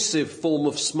defensive form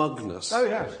of smugness. Oh,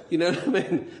 yeah. You know what I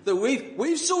mean? That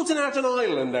we've sorted out an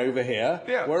island over here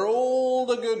where all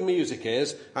the good music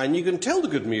is, and you can tell the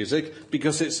good music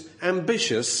because it's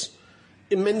ambitious,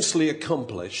 immensely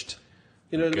accomplished.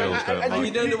 You know what I mean? And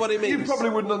you don't know what it means. You probably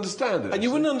wouldn't understand it. And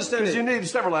you wouldn't understand it. Because you need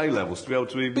several A-levels to be able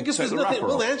to even because take there's the nothing.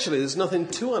 wrapper Well, off. actually, there's nothing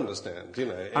to understand.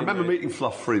 I remember meeting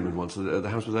Fluff Freeman once at the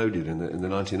Hammersmith Odeon in the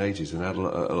 1980s, and I had a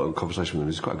long conversation with him.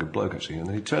 He's quite a good bloke, actually. And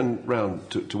then he turned round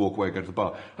to walk away, go to the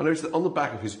bar. I noticed that on the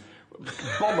back of his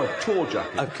bomber tour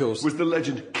jacket, of course, was the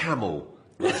legend Camel.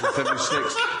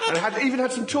 1976, and it even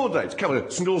had some tour dates. Camel,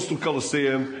 St Austell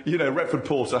Coliseum, Retford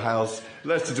Porterhouse,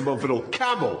 Leicester to Montfordle.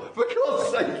 Camel, for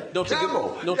God's sake,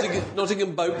 Camel.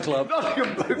 Nottingham Boat Club.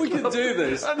 We can do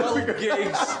this.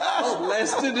 Gigs.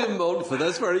 Leicester to Montford.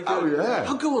 That's very good. Oh yeah.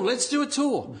 Oh, go on. Let's do a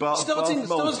tour. Starting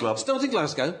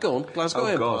Glasgow. Go on, Glasgow.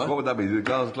 Oh God, what would that be?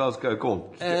 Glasgow. Go on.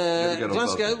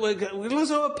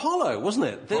 Glasgow Apollo, wasn't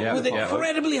it? With an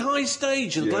incredibly high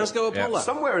stage in Glasgow Apollo.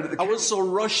 Somewhere. I once saw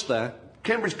Rush there.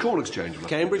 Cambridge Corn Exchange.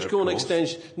 Cambridge Corn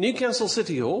Exchange. Newcastle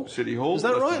City Hall. City Hall. Is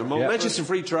that that's right? the Malt- Manchester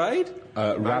Free Trade.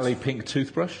 Raleigh Pink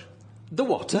Toothbrush. The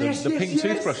what? The pink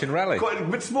toothbrush in Raleigh. Quite a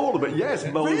bit smaller, but yes.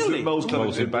 Really? Moles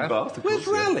in Bath. of Where's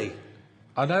course, yeah. Raleigh?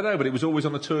 I don't know, but it was always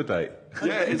on the tour date.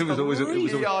 Yeah, it was always.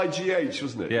 EIGH,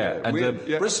 wasn't it? Yeah, and, Weird,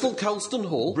 yeah. Bristol Colston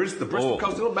Hall. Bristol Coastal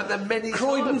Hall, but there are many.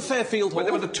 Croydon times. Fairfield When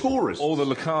Hall. they were the tourists. Or the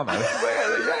Locarno.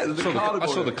 Yeah, the Locarno I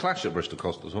saw the boy. Clash at Bristol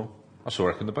Coastal Hall. I saw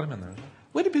Eric and the Bunnymen there.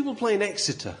 Where do people play in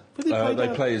Exeter? Where do they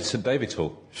They play at St David's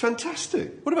Hall.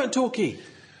 Fantastic. What about Torquay?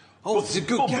 Oh, it's a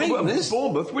good game, this.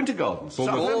 Bournemouth, Winter Gardens.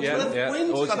 Bournemouth, Southampton.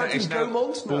 Winter Southampton, it's now,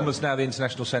 Gaumont. Bournemouth's now the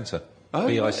International Centre.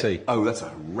 BIC. Oh, that's a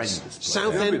horrendous place.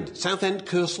 Southend,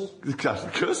 Kersal.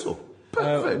 Kersal.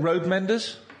 Perfect. Road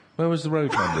Menders? Where was the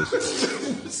Road Menders?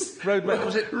 Road Menders,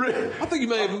 was it? I think you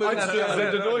may have moved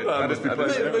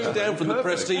down from the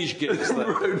prestige gigs there.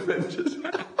 Road Menders.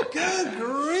 Good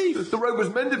grief. The road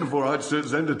was mended before I had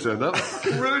Zender turn up.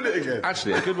 Ruined it again.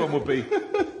 Actually, a good one would be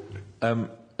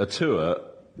a tour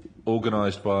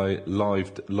organised by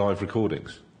live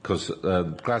recordings. Because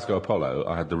Glasgow Apollo,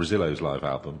 I had the Rosillos live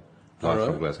album, live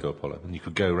from Glasgow Apollo, and you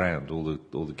could go round all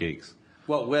the gigs.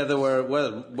 Well,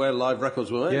 where live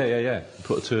records were made? Yeah.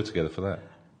 Put a tour together for that.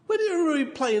 Where did we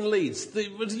play in Leeds?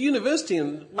 It was the university,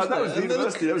 and that was the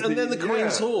university. And then the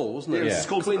Queen's Hall, wasn't it? Yeah, it's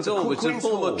called Queen's Hall, which is a Queen's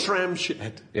former Hall. tram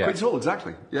shed. Yeah. Queen's Hall,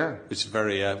 exactly. Yeah. It's a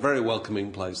very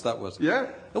welcoming place. That was. Yeah.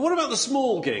 And what about the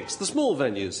small gigs, the small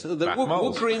venues, the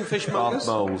Wood Green Fishmongers? Bath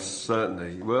Moles,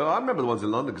 certainly. Well, I remember the ones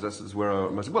in London because that's where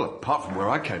apart from where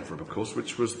I came from, of course,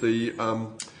 which was the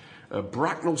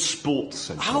Bracknell Sports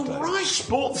Centre. Oh, right.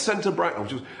 Sports Centre Bracknell.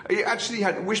 Which was, it actually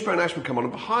had Wishbone Ashman come on,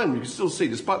 and behind me you can still see,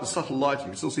 despite the subtle lighting,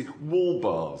 you can still see wall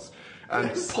bars and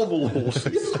pommel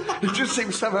horses. It just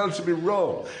seems somehow to be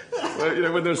wrong.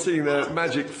 When they're singing the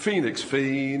magic Phoenix,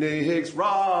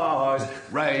 rise,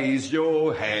 raise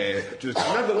your hair. Just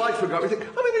remember the lights were going, you think,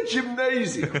 I'm in a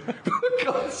gymnasium.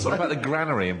 What about the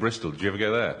Granary in Bristol? Did you ever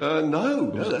go there?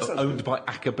 No. It was owned by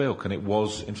Acker Bilk, and it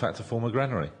was, in fact, a former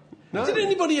granary. No. Did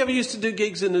anybody ever used to do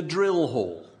gigs in a drill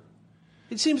hall?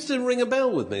 It seems to ring a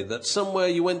bell with me that somewhere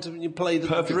you went to, you played at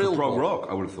the drill for prog hall. rock,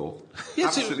 I would have thought.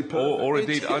 Yes, absolutely perfect. Or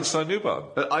indeed Einstein Newbarn.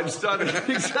 Einstein,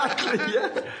 exactly,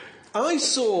 yeah. I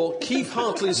saw Keith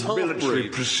Hartley's Military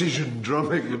half-breed. precision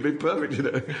drumming would be perfect,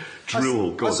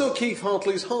 Drill. I saw Keith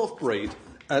Hartley's half-breed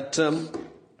at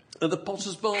the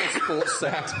Potter's Bar Sports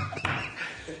Centre.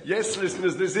 Yes,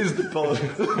 listeners, this is the Word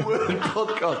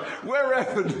podcast. Where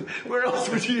else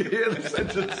would you hear the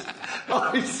sentence?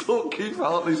 I saw Keith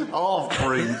Hartley's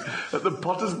half-breed at the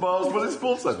Potter's Bar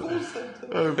Sports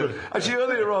Centre. Actually,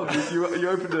 earlier on, you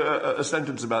opened a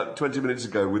sentence about 20 minutes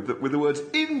ago with the words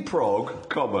 "in Prague,"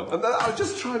 comma, and I was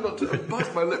just trying not to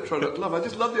bite my lip, trying not to laugh. I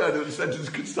just love the idea that the sentence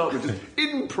could start with just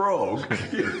 "in Prague."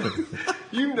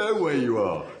 You know where you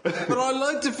are. But I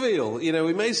like to feel,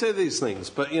 we may say these things,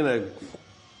 but,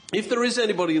 if there is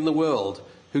anybody in the world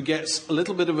who gets a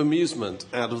little bit of amusement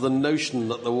out of the notion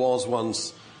that there was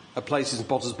once a place in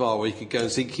Potter's Bar where you could go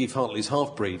and see Keith Hartley's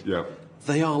half-breed,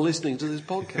 they are listening to this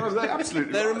podcast. No, they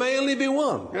absolutely There may only be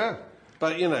one. Yeah.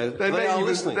 But, they are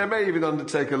listening. They may even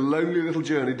undertake a lonely little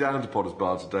journey down to Potter's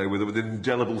Bar today with an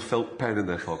indelible felt pen in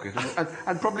their pocket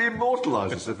and probably immortalise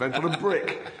this event on a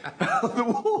brick on the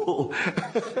wall.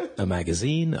 A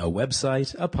magazine, a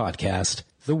website, a podcast,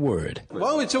 The Word.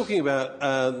 While we're talking about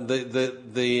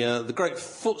the great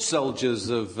foot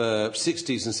soldiers of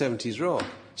 60s and 70s rock,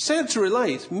 sad to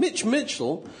relate, Mitch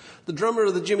Mitchell, the drummer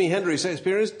of the Jimi Hendrix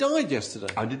Experience, died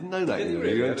yesterday. I didn't know that.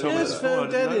 Yes, found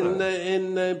dead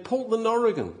in Portland,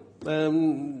 Oregon.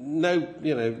 No,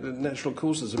 natural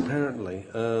causes apparently.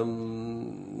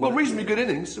 Well, reasonably good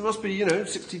innings. It must be,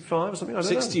 65 or something. I don't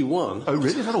 61. know. Oh,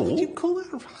 really? Is that all? What do you call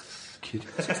that? Kid.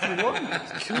 61.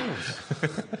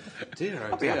 Dear,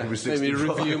 I'll be happy with Made me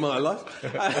 65. review my life.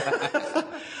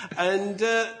 And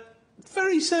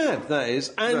very sad, that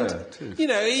is. And,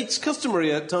 it's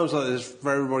customary at times like this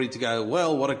for everybody to go,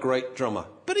 well, what a great drummer.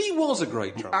 But he was a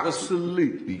great drummer.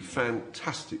 Absolutely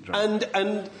fantastic drummer.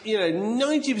 And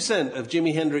 90% of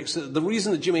Jimi Hendrix, the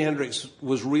reason that Jimi Hendrix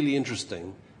was really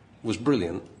interesting, was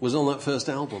brilliant, was on that first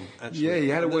album, actually. Yeah, he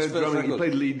had a way of First drumming. He record.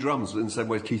 played lead drums in the same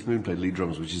way Keith Moon played lead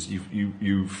drums, which is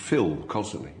you fill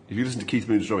constantly. If you listen to Keith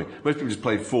Moon's drumming, most people just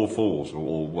play 4/4s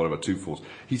or whatever, 2/4s.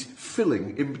 He's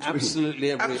filling in between.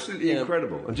 Absolutely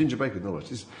incredible. And Ginger Baker, no,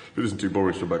 it isn't too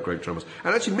boring to talk about great drummers.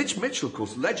 And actually, Mitch Mitchell, of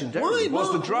course, legendary,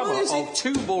 was the drummer Why is of... it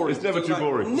too boring? It's never too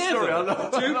boring. Never Sorry, I'm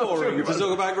not- too I'm not boring talking to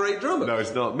talk about great drummers. No,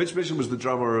 it's not. Mitch Mitchell was the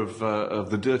drummer of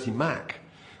the Dirty Mac.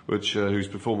 Whose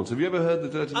performance? Have you ever heard the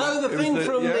Dirty Mac? Oh, the thing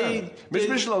from the... Mitch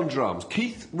Mitchell on drums,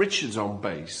 Keith Richards on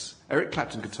bass, Eric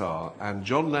Clapton guitar, and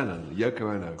John Lennon, Yoko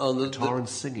Ono, guitar and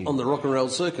singing. On the Rock and Roll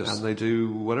Circus. And they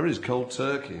do whatever it is, Cold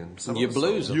Turkey and some Your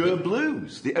Blues. Your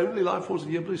Blues. The only live performance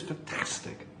of Your Blues.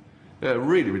 Fantastic. Yeah,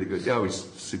 really, really good. Oh, he's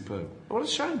superb. What a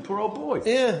shame, poor old boy.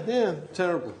 Yeah,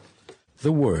 terrible.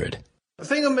 The Word. The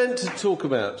thing I meant to talk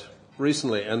about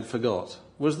recently and forgot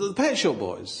was that the Pet Shop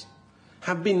Boys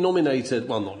have been nominated,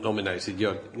 well, not nominated,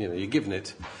 you're given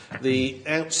it, the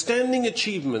Outstanding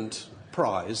Achievement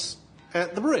Prize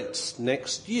at the Brits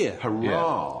next year.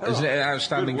 Hurrah! Isn't it an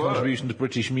outstanding contribution to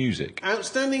British music?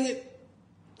 Outstanding...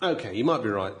 OK, you might be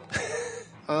right.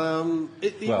 Well,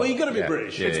 you've got to be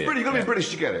British. You've got to be British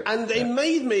to get it. And they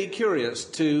made me curious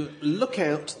to look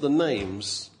out the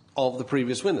names of the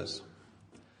previous winners.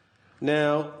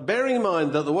 Now, bearing in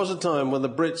mind that there was a time when the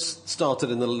Brits started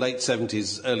in the late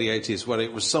 70s, early 80s, when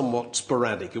it was somewhat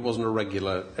sporadic. It wasn't a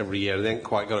regular every year. They hadn't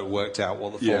quite got it worked out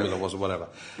what the formula was or whatever.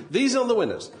 These are the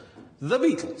winners. The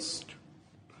Beatles.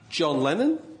 John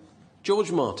Lennon.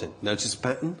 George Martin. Notice a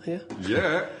pattern here?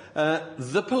 Yeah.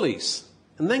 The Police.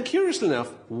 And then, curiously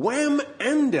enough, Wham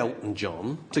and Elton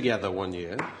John together one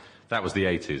year. That was the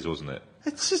 80s, wasn't it?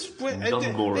 It's just...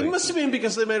 It must have been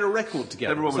because they made a record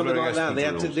together. Everyone was something very like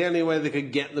that. The only way they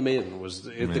could get them in was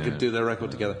if they could do their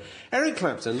record together. Eric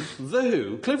Clapton, The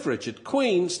Who, Cliff Richard,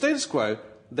 Queen, Status Quo,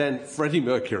 then Freddie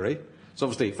Mercury. So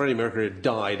obviously Freddie Mercury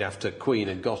died after Queen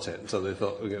had got it, so they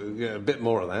thought we're going to get a bit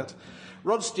more of that.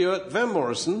 Rod Stewart, Van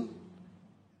Morrison...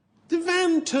 Did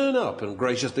Van turn up and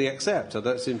graciously accept? I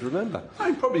don't seem to remember.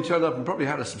 He probably turned up and probably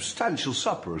had a substantial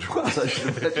supper as well, I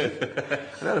should imagine.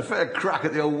 And had a fair crack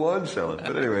at the old wine cellar.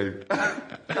 But anyway,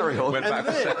 carry on. Went back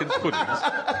for second puddings.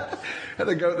 Had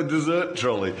to go at the dessert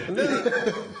trolley. And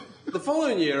then the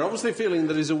following year, obviously feeling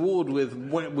that his award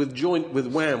with joint with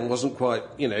Wham wasn't quite,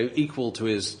 equal to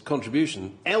his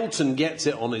contribution, Elton gets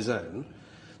it on his own.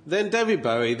 Then David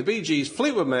Bowie, the Bee Gees,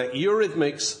 Fleetwood Mac,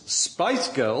 Eurythmics, Spice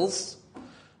Girls...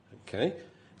 Okay.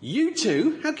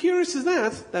 U2, how curious is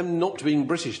that? Them not being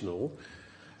British and all.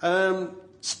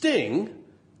 Sting,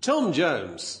 Tom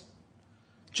Jones,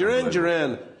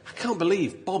 Duran. I can't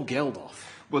believe Bob Geldof.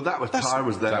 Well, that was I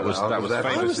was there. That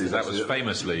was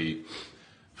famously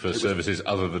for services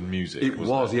other than music. It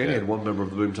was. He only had one member of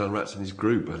the Boomtown Rats in his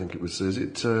group. I think it was. I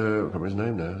can't remember his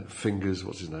name now. Fingers.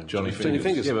 What's his name? Johnny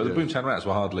Fingers. Yeah, but the Boomtown Rats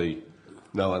were hardly.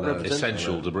 No, I know.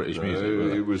 Essential to British music.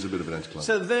 It was a bit of an anticlimax.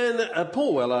 So then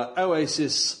Paul Weller,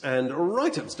 Oasis, and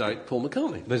right up to date, Paul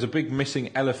McCartney. There's a big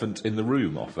missing elephant in the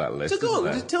room off that list. So go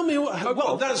on, just tell me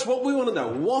what. That's what we want to know.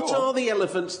 What are the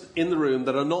elephants in the room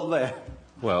that are not there?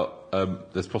 Well,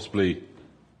 there's possibly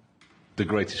the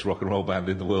greatest rock and roll band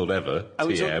in the world ever,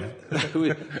 TM.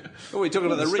 Are we talking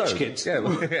about the rich kids?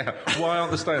 Yeah. Why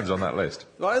aren't the Stones on that list?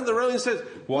 Why aren't the Rolling Stones?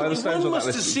 Why are the Stones on that list?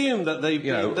 One must assume that they've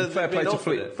fair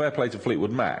play to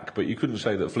Fleetwood Mac, but you couldn't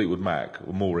say that Fleetwood Mac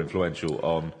were more influential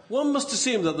on. One must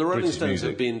assume that the Rolling British Stones music.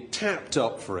 have been tapped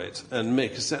up for it, and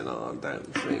Mick has said, "Oh, I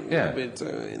don't think we'll be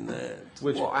doing that."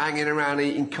 What, hanging around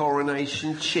eating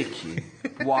coronation chicken,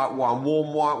 white wine,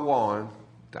 warm white wine?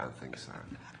 Don't think so.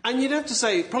 And you'd have to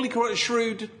say, probably quite a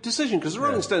shrewd decision, because the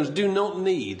Rolling Stones do not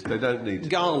need... They don't need...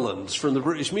 garlands from the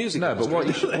British music No,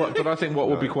 industry. but I think what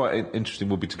would be quite interesting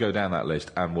would be to go down that list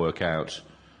and work out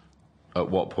at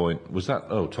what point... Was that...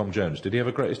 Oh, Tom Jones. Did he have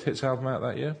a greatest hits album out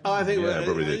that year? Oh, I think... Yeah,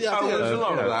 probably did. Yeah, there's a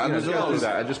lot of that. There's a lot of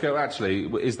that. And just go, actually,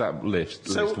 is that list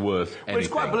worth anything it's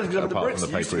quite political. apart from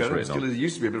the paper it's written on? There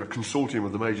used to be a bit of a consortium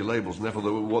of the major labels, and therefore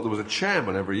there was a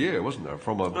chairman every year, wasn't there,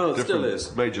 from a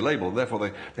different major label, and therefore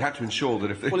they had to ensure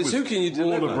that if it was who can you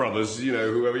deliver? Warner Brothers,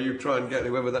 whoever you try and get,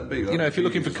 whoever that be. If you're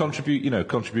looking for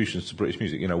contributions to British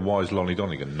music, why is Lonnie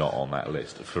Donegan not on that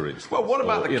list, for instance? Well, what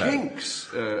about the Kinks?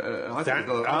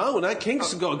 Now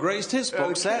Kinks have got a greatest hits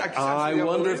box set. I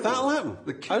wonder if that'll happen.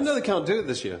 Oh, no, they can't do it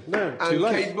this year. No, too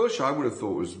late. Kate Bush, I would have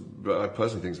thought I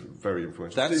personally think is very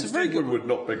influential. That's very good. Would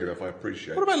not big enough, I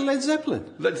appreciate. What about Led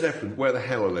Zeppelin? Led Zeppelin, where the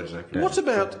hell are Led Zeppelin? What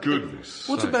about... Goodness.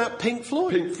 What about Pink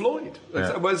Floyd? Pink Floyd.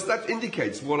 Yeah. Well, that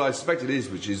indicates what I suspect it is,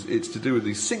 which is it's to do with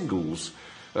the singles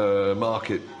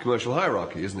market commercial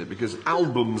hierarchy, isn't it? Because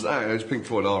albums, as Pink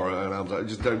Floyd are, and albums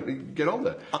just don't get on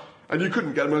there. And you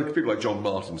couldn't get people like John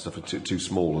Martin and stuff are too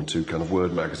small and too kind of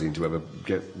word magazine to ever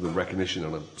get the recognition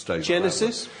on a stage.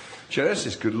 Genesis?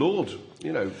 Genesis, good lord,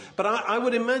 But I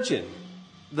would imagine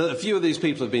that a few of these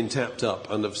people have been tapped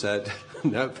up and have said,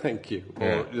 no, thank you,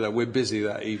 or we're busy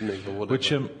that evening, or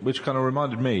whatever. Which kind of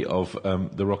reminded me of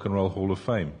the Rock and Roll Hall of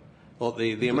Fame. Or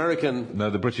the American... No,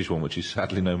 the British one, which is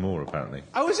sadly no more, apparently.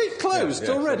 Oh, is it closed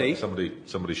already?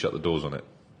 Somebody shut the doors on it.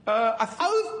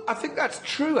 I think that's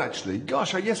true, actually.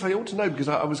 Gosh, yes, I ought to know, because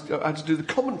I had to do the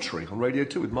commentary on Radio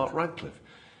 2 with Mark Radcliffe.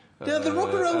 Yeah, the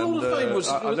Rock and Roll Hall of Fame was...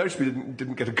 I noticed we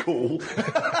didn't get a call.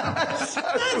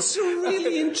 That's a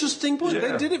really interesting point. Yeah.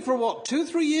 They did it for, what,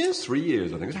 2-3 years? 3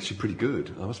 years, I think. It's actually pretty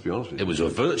good, I must be honest with you. It was a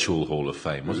virtual Hall of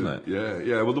Fame, wasn't it?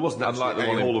 Yeah. Well, there wasn't actually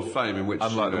a Hall of Fame in which...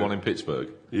 Unlike the one in Pittsburgh.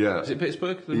 Yeah. Is it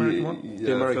Pittsburgh, the American one? Yeah,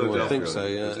 The American one, I think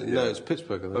Philadelphia. so, yeah. No, it's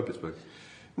Pittsburgh, I think. Oh, Pittsburgh.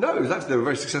 No, it was actually, they were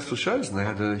very successful shows and they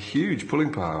had a huge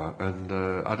pulling power and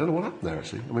I don't know what happened there,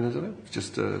 actually. I mean, I don't know. It's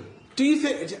just... Do you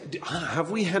think...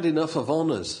 Have we had enough of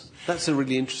honours? That's a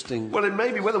really interesting... Well, it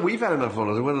may be whether we've had enough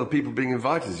honours or whether the people being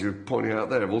invited, as you're pointing out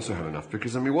there, have also had enough.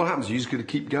 Because, I mean, what happens is you're just going to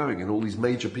keep going and all these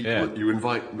major people that you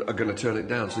invite are going to turn it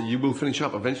down. So you will finish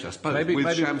up eventually, I suppose,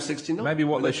 with Sham 69. Maybe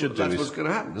what they should do That's is... what's going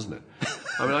to happen, isn't it?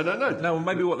 I mean, I don't know. No,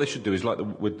 maybe what they should do is, like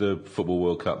with the Football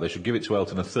World Cup, they should give it to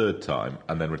Elton a third time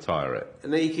and then retire it.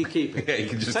 And then he can keep it. Yeah, he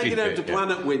can just take keep it out it, to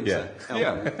Planet Winter.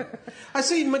 Yeah. I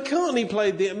see McCartney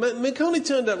played the... McCartney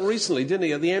turned up recently, didn't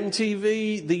he, at the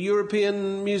MTV, the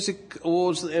European Music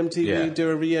Awards that MTV do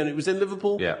every year, and it was in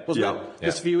Liverpool, wasn't it?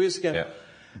 Just a few years ago. Yeah.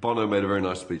 Bono made a very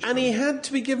nice speech. And he had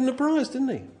to be given a prize, didn't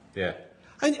he? Yeah.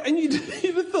 And you'd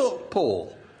have thought,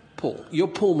 Paul, you're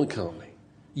Paul McCartney.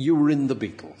 You were in the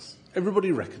Beatles.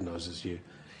 Everybody recognises you.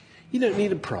 You don't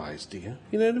need a prize, do you?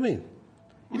 You know what I mean?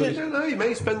 I don't know. You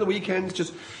may spend the weekends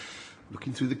just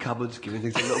looking through the cupboards, giving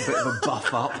things a little bit of a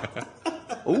buff up.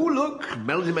 Oh, look,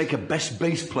 Melody Maker Best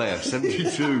Bass Player,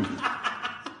 72.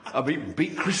 I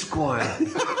beat Chris Squire.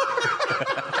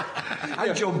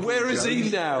 And John, where is he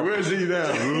now? Where is he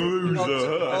now?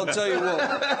 I'll tell you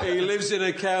what. He lives in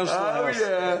a council house. Oh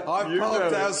yeah, I've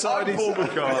parked outside his. Paul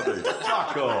McCartney.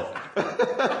 Fuck off.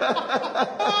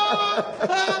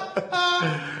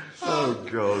 Oh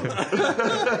God.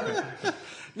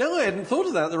 No, I hadn't thought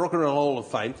of that, the Rock and Roll Hall of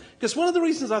Fame, because one of the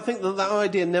reasons I think that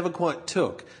idea never quite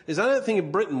took is I don't think in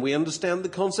Britain we understand the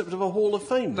concept of a Hall of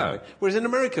Fame. No. Whereas in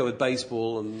America with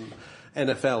baseball and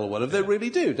NFL or whatever, they really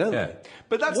do, don't they?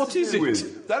 But that's What is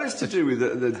it? That is to do with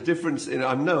the difference in...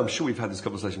 I'm sure we've had this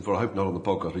conversation before, I hope not on the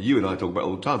podcast, but you and I talk about it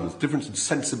all the time, there's a difference in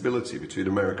sensibility between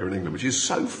America and England, which is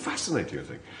so fascinating, I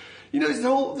think. You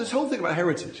know, this whole thing about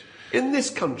heritage. In this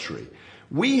country,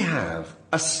 we have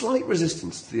a slight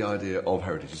resistance to the idea of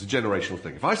heritage. It's a generational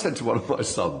thing. If I said to one of my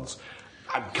sons,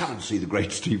 "I'd come and see the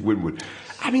great Steve Winwood,"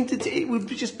 I mean, it would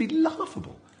just be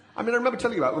laughable. I mean, I remember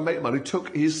telling you about a mate of mine who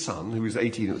took his son, who was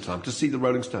 18 at the time, to see the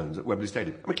Rolling Stones at Wembley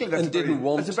Stadium. I mean, clearly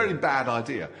that's a very bad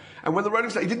idea. And when the Rolling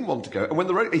Stones, he didn't want to go, and when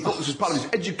he thought this was part of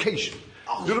his education.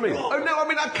 Do you know what I mean? Oh no, I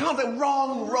mean, I can't.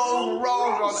 Wrong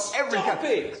on every count.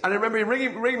 And I remember him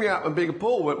ringing me up and being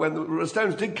appalled when the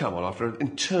Stones did come on after an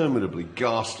interminably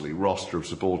ghastly roster of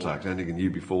support acts ending in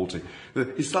UB40.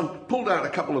 His son pulled out a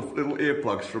couple of little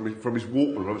earplugs from his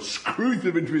Walkman and screwed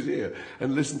them into his ear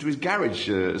and listened to his Garage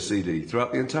CD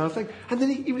throughout the entire thing. And then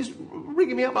he was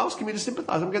ringing me up asking me to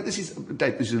sympathise. I'm going,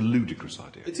 Dave, this is a ludicrous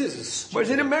idea. It is. Whereas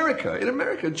in America,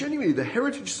 genuinely, the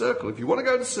Heritage Circle, if you want to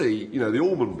go and see, the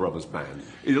Allman Brothers Band,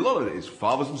 a lot of it is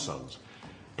fathers and sons,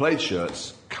 plaid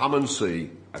shirts, come and see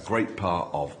a great part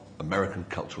of American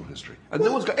cultural history. And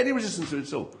no one's got any resistance to it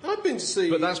at all. I've been to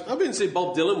see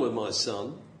Bob Dylan with my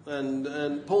son. And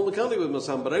Paul McCartney with my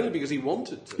son, but only because he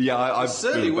wanted to. Yeah, I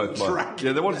certainly wouldn't track.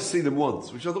 Yeah, they wanted to see them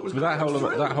once, which I thought was. But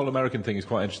that whole American thing is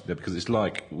quite interesting there, because it's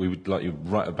like you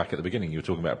right back at the beginning. You were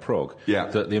talking about Prague. Yeah.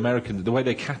 That the way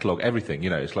they catalogue everything.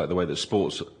 It's like the way that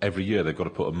sports every year they've got to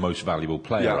put a most valuable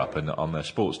player up on their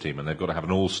sports team, and they've got to have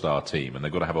an all-star team, and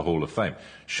they've got to have a Hall of Fame.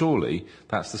 Surely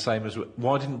that's the same as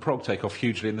why didn't Prague take off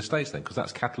hugely in the States then? Because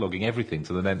that's cataloguing everything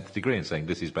to the nth degree and saying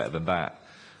this is better than that,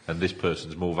 and this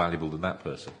person's more valuable than that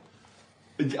person.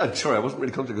 Sorry, I wasn't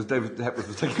really concentrating because David Hepworth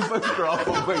was taking a photograph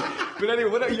of me. But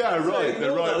anyway, right.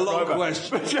 A long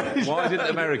question. Why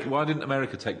didn't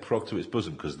America take Prague to its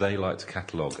bosom? Because they like to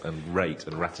catalogue and rate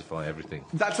and ratify everything.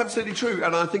 That's absolutely true,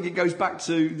 and I think it goes back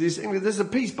to this. There's a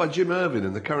piece by Jim Irvin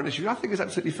in the Current Issue I think is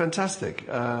absolutely fantastic.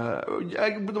 The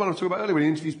one I was talking about earlier when he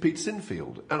interviews Pete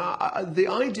Sinfield. And the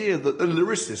idea that the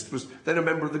lyricist was then a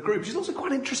member of the group, which is also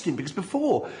quite interesting, because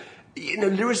before,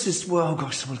 lyricists were, oh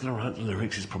gosh, someone's going to write the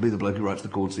lyrics, it's probably the bloke who writes the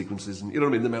chord sequences and,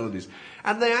 the melodies.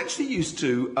 And they actually used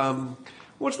to,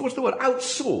 what's the word?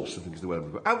 Outsource, I think is the word.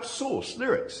 Outsource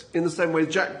lyrics. In the same way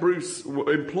Jack Bruce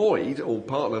employed or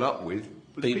partnered up with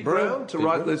Pete Brown to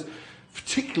write those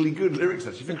particularly good lyrics,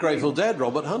 actually. Grateful Dead,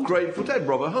 Robert Hunter. Pete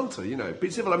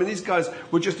Sinfield. I mean, these guys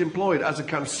were just employed as a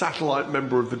kind of satellite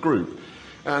member of the group.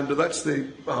 And that's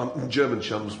the German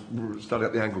chums starting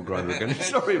up the angle grinder again.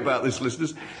 Sorry about this,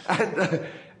 listeners. And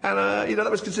that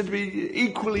was considered to be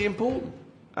equally important.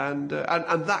 And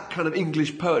that kind of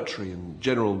English poetry and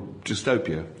general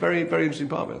dystopia, very, very interesting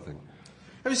part of it, I think.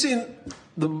 Have you seen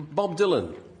Bob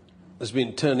Dylan has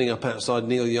been turning up outside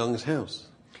Neil Young's house?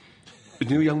 Is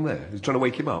Neil Young there? He's trying to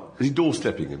wake him up. Is he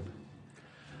doorstepping him?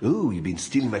 Oh, you've been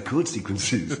stealing my chord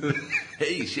sequences.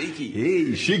 Hey, Shaky.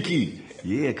 Hey, Shaky.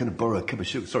 Yeah, can I borrow a cup of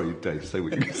sugar? Sorry, Dave, say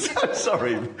what you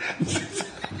Sorry.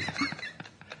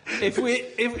 If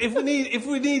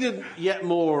we needed yet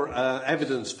more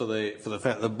evidence for the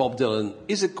fact that Bob Dylan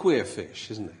is a queer fish,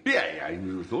 isn't he? Yeah, I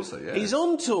would have thought so, yeah. He's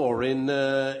on tour in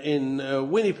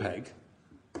Winnipeg,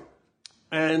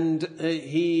 and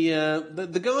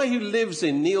the guy who lives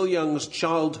in Neil Young's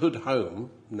childhood home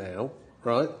now,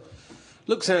 right,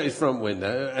 looks out his front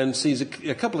window and sees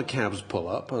a couple of cabs pull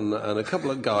up and a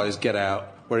couple of guys get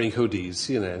out wearing hoodies,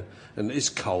 you know, and it's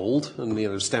cold and, you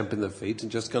know, stamping their feet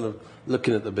and just kind of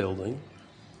looking at the building.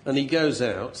 And he goes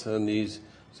out and he's,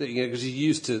 you know, because he's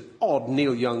used to odd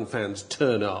Neil Young fans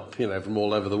turn up, you know, from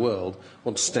all over the world,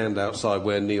 want to stand outside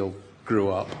where Neil grew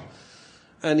up.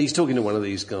 And he's talking to one of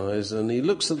these guys and he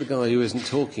looks at the guy who isn't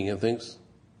talking and thinks,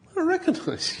 I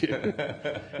recognise you.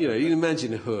 You know, you can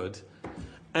imagine a hood.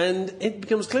 And it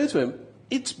becomes clear to him,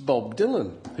 it's Bob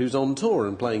Dylan who's on tour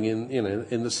and playing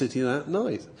in the city that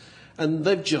night. And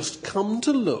they've just come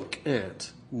to look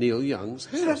at Neil Young's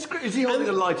house. That's great. Is he holding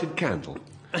a lighted candle?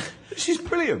 She's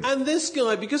brilliant. And this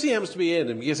guy, because he happens to be in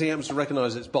and because he happens to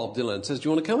recognise it's Bob Dylan, says, do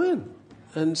you want to come in?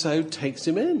 And so takes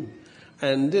him in.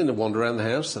 And in a wander around the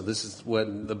house, so this is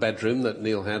when the bedroom that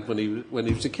Neil had when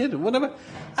he was a kid and whatever.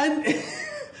 And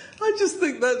I just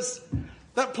think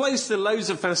that plays to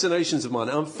loads of fascinations of mine.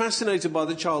 I'm fascinated by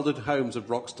the childhood homes of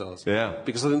rock stars. Yeah.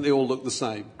 Because I think they all look the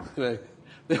same. You know,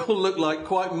 they all look like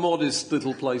quite modest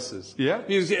little places. Yeah.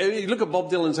 You look at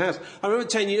Bob Dylan's house. I remember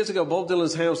 10 years ago, Bob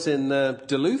Dylan's house in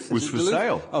Duluth. Was for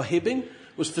sale. Oh, Hibbing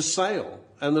was for sale.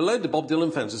 And a load of Bob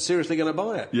Dylan fans are seriously going to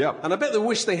buy it. Yeah. And I bet they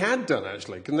wish they had done,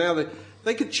 actually. Because now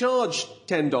they could charge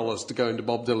 $10 to go into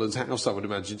Bob Dylan's house, I would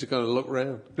imagine, to kind of look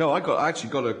round. No, I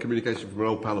actually got a communication from an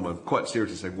old pal of mine, quite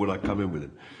seriously saying, would I come in with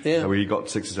him? Yeah. And he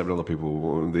got 6 or 7 other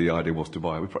people, and the idea was to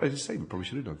buy it. We probably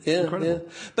should have done. Yeah, Incredible.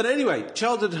 yeah. But anyway,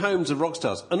 childhood homes of rock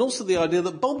stars. And also the idea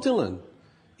that Bob Dylan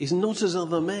is not as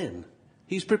other men.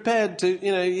 He's prepared to,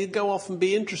 you know, he'd go off and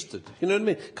be interested. You know what I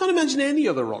mean? Can't imagine any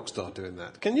other rock star doing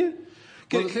that, can you?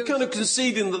 Kind of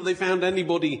conceding that they found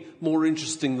anybody more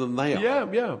interesting than they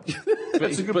are. Yeah.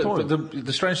 That's a good point. But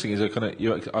the strange thing is, I kind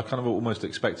of almost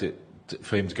expect it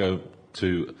for him to go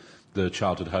to the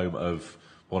childhood home of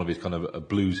one of his kind of a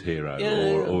blues hero,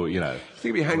 or you know, I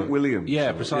think it'd be Hank Williams.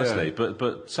 Yeah, precisely. Yeah.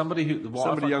 But somebody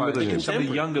somebody younger than him, somebody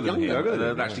younger than him,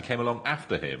 that him, actually came along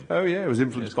after him. Oh yeah, it was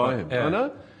influenced by him. Yeah. I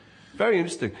know. Very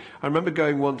interesting. I remember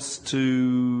going once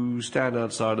to stand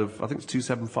outside of, I think it's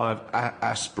 275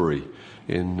 Asbury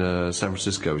in San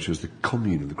Francisco, which was the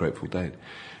commune of the Grateful Dead.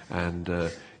 And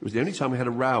it was the only time we had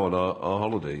a row on our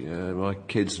holiday. My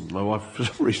kids and my wife, for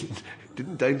some reason,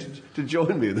 didn't deign to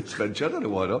join me in this venture. I don't know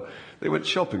why not. They went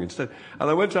shopping instead. And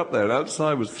I went up there, and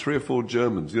outside was 3 or 4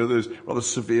 Germans. You know, those rather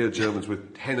severe Germans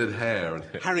with hennaed hair. And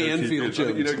Harry Enfield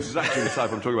Germans. You know exactly the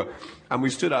type I'm talking about. And we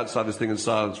stood outside this thing in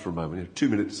silence for a moment, 2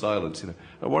 minutes silence, you know.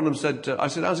 And one of them said, I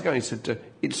said, how's it going? He said,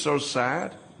 it's so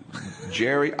sad.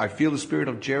 Jerry, I feel the spirit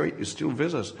of Jerry is still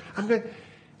with us. I'm going,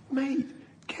 mate,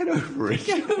 get over it.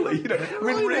 You know, I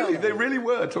mean, really, they really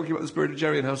were talking about the spirit of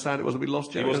Jerry and how sad it was that we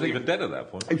lost Jerry. He wasn't even dead at that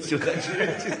point. He's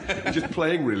just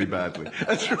playing really badly.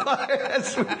 That's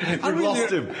right. We've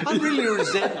lost him. I really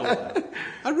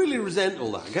resent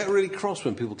all that. I get really cross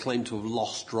when people claim to have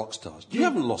lost rock stars. You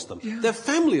haven't lost them. Yeah. Their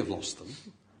family have lost them.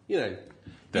 You know.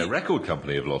 Their record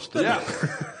company have lost them. Yeah.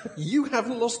 You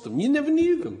haven't lost them. You never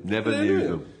knew them. Never knew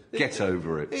them. Get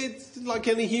over it. It's like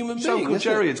any human being. Uncle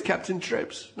Jerry, it's Captain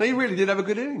Trips. No, he really did have a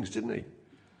good innings, didn't he?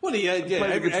 Well, he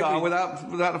played the guitar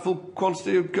without a full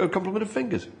quantity of complement of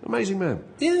fingers. Amazing man.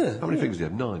 Yeah. How many fingers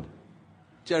did he have? 9.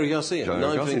 Jerry Garcia.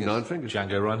 9 fingers.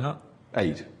 Django Reinhardt. 8.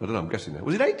 I don't know. I'm guessing that.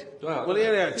 Was it 8? Well, he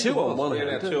only had 2 on one hand.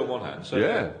 He only had 2 on one hand. So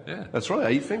yeah. That's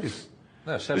right. 8 fingers.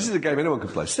 No, 7. This is a game anyone can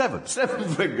play. 7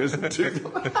 fingers and 2.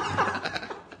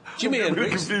 Jimi Hendrix. Really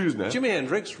confused now. Jimi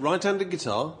Hendrix, right-handed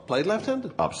guitar, played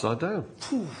left-handed. Upside down.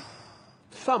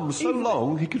 Thumb so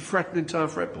long he could fret an entire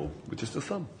fretboard with just a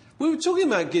thumb. We were talking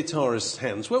about guitarist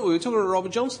hands, weren't we? We were talking about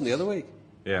Robert Johnson the other week.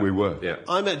 Yeah, we were. Yeah,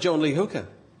 I met John Lee Hooker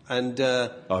and Ry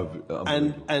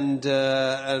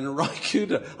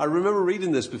Cooder. I remember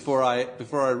reading this before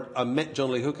I met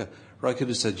John Lee Hooker. Ry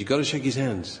Cooder said, "You got to shake his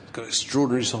hands. He's got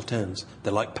extraordinary soft hands.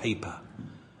 They're like paper."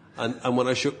 And when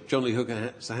I shook John Lee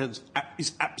Hooker's hands,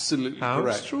 he's absolutely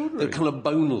correct. Extraordinary. They're kind of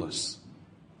boneless.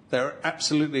 They're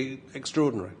absolutely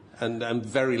extraordinary and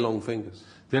very long fingers.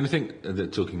 The only thing,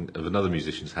 talking of another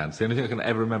musician's hands, the only thing I can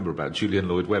ever remember about Julian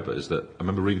Lloyd-Webber is that I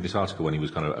remember reading this article when he was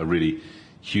kind of a really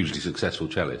hugely successful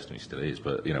cellist, and he still is,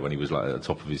 but, you know, when he was like at the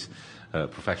top of his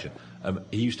profession,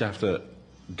 he used to have to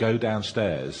go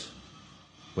downstairs.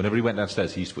 Whenever he went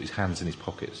downstairs, he used to put his hands in his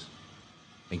pockets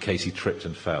in case he tripped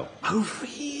and fell. Oh,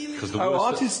 really? Because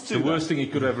the worst thing he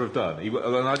could ever have done,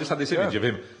 and I just had this image of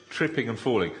him tripping and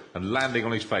falling and landing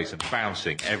on his face and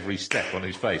bouncing every step on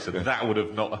his face, and that would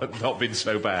have not been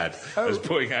so bad as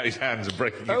putting out his hands and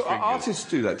breaking his fingers. Artists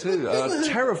do that too.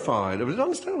 Terrified. I mean,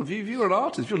 understand, if you're an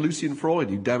artist, if you're Lucian Freud,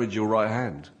 you damage your right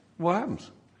hand, what happens?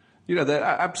 You know, they're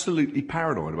absolutely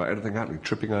paranoid about anything happening,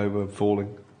 tripping over,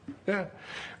 falling. Yeah.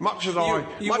 Much as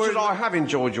I have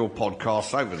enjoyed your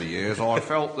podcasts over the years, I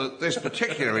felt that this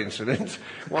particular incident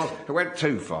went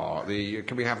too far.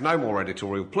 Can we have no more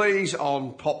editorial, please,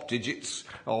 on pop digits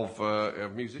of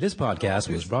music? This podcast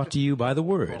was brought to you by The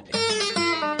Word.